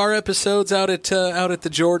doing one of our episodes out at the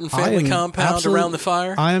Jordan family compound around the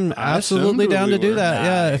fire? I am absolutely down to do that. Nice.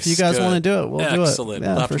 Yeah, if you guys want to do it, we'll do it. Excellent.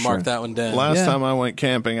 Yeah, We'll have to mark sure. that one down. Last time I went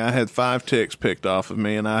camping, I had 5 ticks picked off of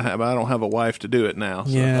me, and I don't have a wife to do it now.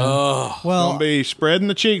 So. Yeah. Oh. Well, Don't be spreading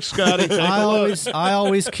the cheeks, Scotty. Take a look. I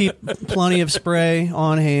always keep plenty of spray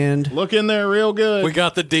on hand. Look in there real good. We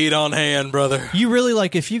got the deed on hand, brother. You really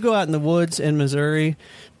if you go out in the woods in Missouri,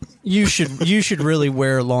 you should really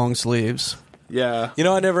wear long sleeves. Yeah. You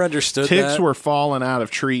know, I never understood Ticks that. were falling out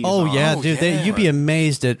of trees. Oh yeah, dude. You'd be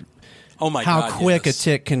amazed at how God, quick a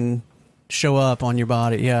tick can show up on your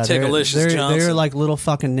body. Yeah, Tickalicious they're Johnson. like little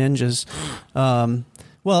fucking ninjas.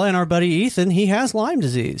 Well, and our buddy Ethan, he has Lyme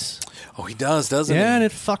disease. Oh, he does, doesn't he? Yeah, and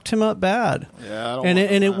it fucked him up bad. Yeah, I don't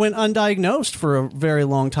and it went undiagnosed for a very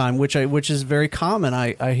long time, which is very common.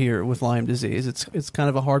 I hear with Lyme disease. It's kind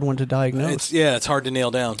of a hard one to diagnose. It's hard to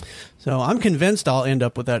nail down. So I'm convinced I'll end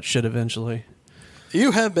up with that shit eventually.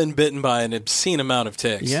 You have been bitten by an obscene amount of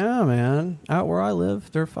ticks. Yeah, man. Out where I live,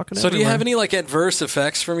 they're fucking. So, do you everywhere. have any adverse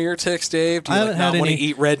effects from your ticks, Dave? Do you I haven't not had want to any.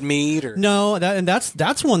 eat red meat? Or No,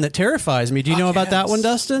 that's one that terrifies me. Do you know about that one,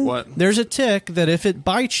 Dustin? What? There's a tick that if it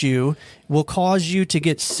bites you, will cause you to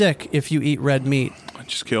get sick if you eat red meat.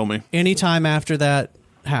 Just kill me. Anytime after that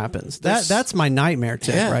happens. That's my nightmare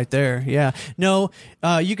tick right there. Yeah. No,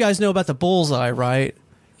 you guys know about the bullseye, right?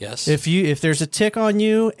 Yes. If there's a tick on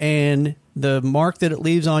you and the mark that it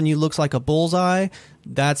leaves on you looks like a bullseye,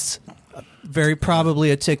 that's very probably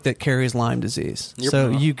a tick that carries Lyme disease.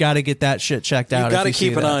 So you got to get that shit checked out. You got to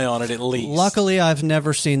keep an eye eye on it at least. Luckily, I've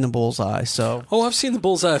never seen the bullseye. So I've seen the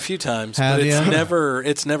bullseye a few times, Have but ya?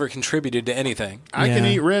 it's never contributed to anything. I can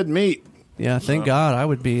eat red meat. Yeah, thank God. I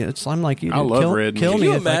would be. I'm like you. I love kill, red meat. Kill Can me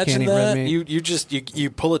you if I can't imagine eat red that? meat. You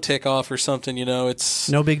pull a tick off or something, it's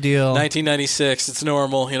No big deal. 1996, it's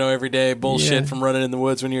normal, every day bullshit Yeah. from running in the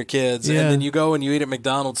woods when you're kids. Yeah. And then you go and you eat at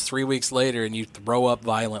McDonald's 3 weeks later and you throw up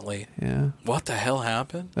violently. Yeah. What the hell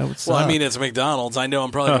happened? That would Well, I suck. mean, it's McDonald's. I know I'm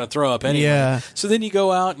probably going to throw up anyway. Yeah. So then you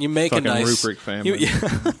go out and you make Fucking a nice Ruprecht family.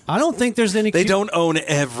 I don't think there's any. They don't own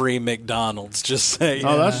every McDonald's, just say.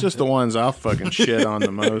 Oh, that's just the ones I'll fucking shit on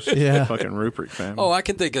the most. Yeah. Fucking Ruprecht family. Oh, I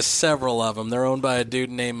can think of several of them. They're owned by a dude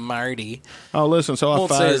named Marty. Oh, listen, so I I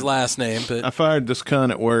won't say fired his last name, but I fired this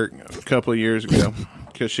cunt at work a couple of years ago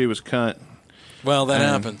because she was cunt. well, that And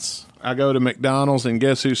happens. I go to McDonald's and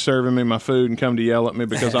guess who's serving me my food and come to yell at me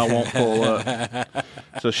because I won't pull up.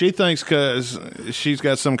 So she thinks because she's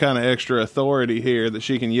got some kind of extra authority here that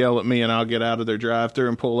she can yell at me and I'll get out of their drive-thru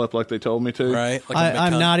and pull up like they told me to. Right? Like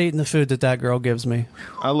I'm not eating the food that girl gives me.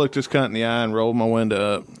 I looked this cunt in the eye and rolled my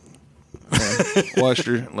window up. Watched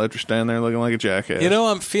her, left her stand there looking like a jackass.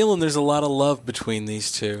 I'm feeling there's a lot of love between these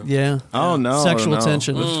two. Yeah. Oh no! Sexual no.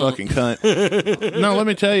 tension. This fucking cunt. No, let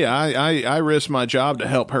me tell you, I risked my job to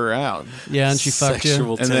help her out. Yeah, and she fucked you.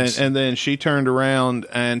 Sexual tension. And then she turned around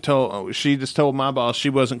and she just told my boss she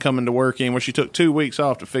wasn't coming to work anymore. She took 2 weeks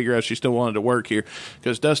off to figure out she still wanted to work here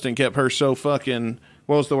because Dustin kept her so fucking.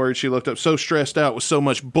 What was the word she looked up? So stressed out with so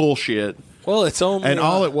much bullshit. Well, it's only And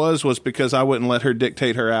all it was because I wouldn't let her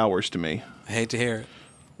dictate her hours to me. I hate to hear it.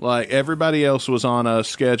 Like, everybody else was on a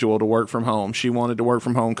schedule to work from home. She wanted to work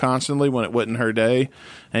from home constantly when it wasn't her day,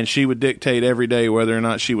 and she would dictate every day whether or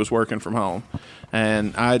not she was working from home.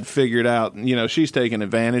 And I'd figured out, she's taking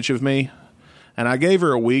advantage of me. And I gave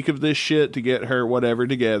her a week of this shit to get her whatever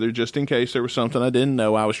together, just in case there was something I didn't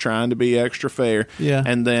know. I was trying to be extra fair. Yeah.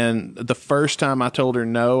 And then the first time I told her,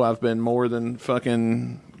 no, I've been more than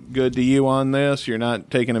fucking good to you on this. You're not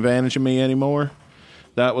taking advantage of me anymore.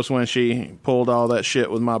 That was when she pulled all that shit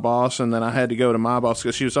with my boss, and then I had to go to my boss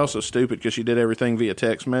because she was also stupid because she did everything via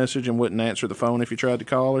text message and wouldn't answer the phone if you tried to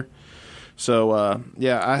call her. So,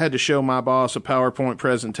 I had to show my boss a PowerPoint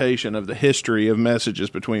presentation of the history of messages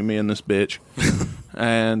between me and this bitch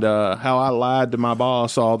and how I lied to my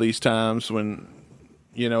boss all these times when,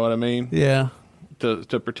 you know what I mean? Yeah. To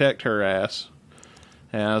protect her ass.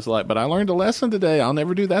 And I was like, but I learned a lesson today. I'll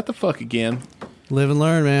never do that the fuck again. Live and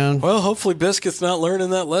learn, man. Well, hopefully Biscuit's not learning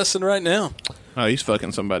that lesson right now. Oh, he's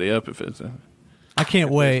fucking somebody up if it's I can't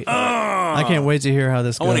wait. I can't wait to hear how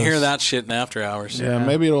this goes. I want to hear that shit in after hours. Yeah,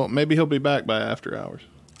 maybe he'll be back by after hours.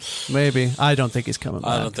 Maybe. I don't think he's coming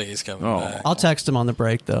back. I don't think he's coming back. I'll text him on the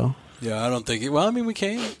break, though. Yeah, I don't think it. Well, I mean, we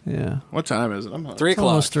can. Yeah. What time is it? I'm hungry. 3 o'clock.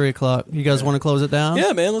 Almost 3 o'clock. You guys want to close it down?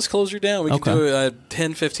 Yeah, man, let's close her down. We Okay. can do a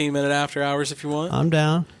 10, 15-minute after hours if you want. I'm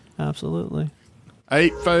down. Absolutely.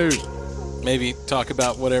 Ate food. Maybe talk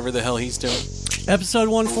about whatever the hell he's doing. Episode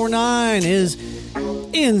 149 is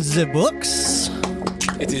in the books.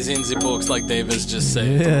 It is in the books, like Davis just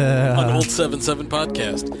said. Yeah. On Old 77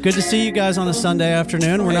 Podcast. Good to see you guys on a Sunday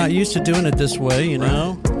afternoon. We're not used to doing it this way, you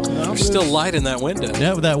know. There's still light in that window.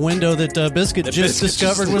 Yeah, that window that Biscuit just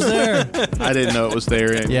discovered was there. I didn't know it was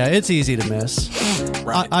there. Yeah, it's easy to miss.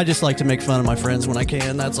 Right. I just like to make fun of my friends when I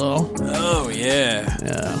can, that's all. Oh, yeah.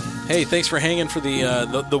 Yeah. Hey, thanks for hanging for the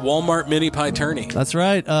Walmart Mini Pie Tourney. That's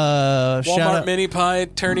right. Walmart Mini Pie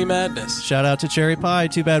Tourney Madness. Shout out to Cherry Pie.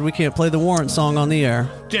 Too bad we can't play the Warrant song on the air.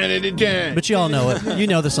 But you all know it. You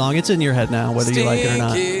know the song. It's in your head now, whether you like it or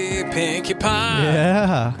not. Stinky Pinkie Pie.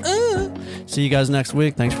 Yeah. See you guys next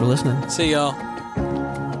week. Thanks for listening. See y'all.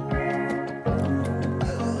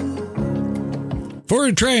 For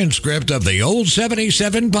a transcript of the Old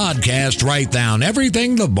 77 Podcast, write down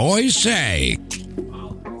everything the boys say.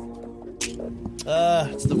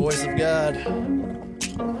 It's the voice of God. Is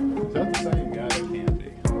that the same guy? It can be.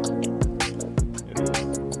 It is.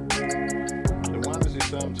 Then why does he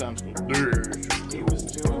sometimes go,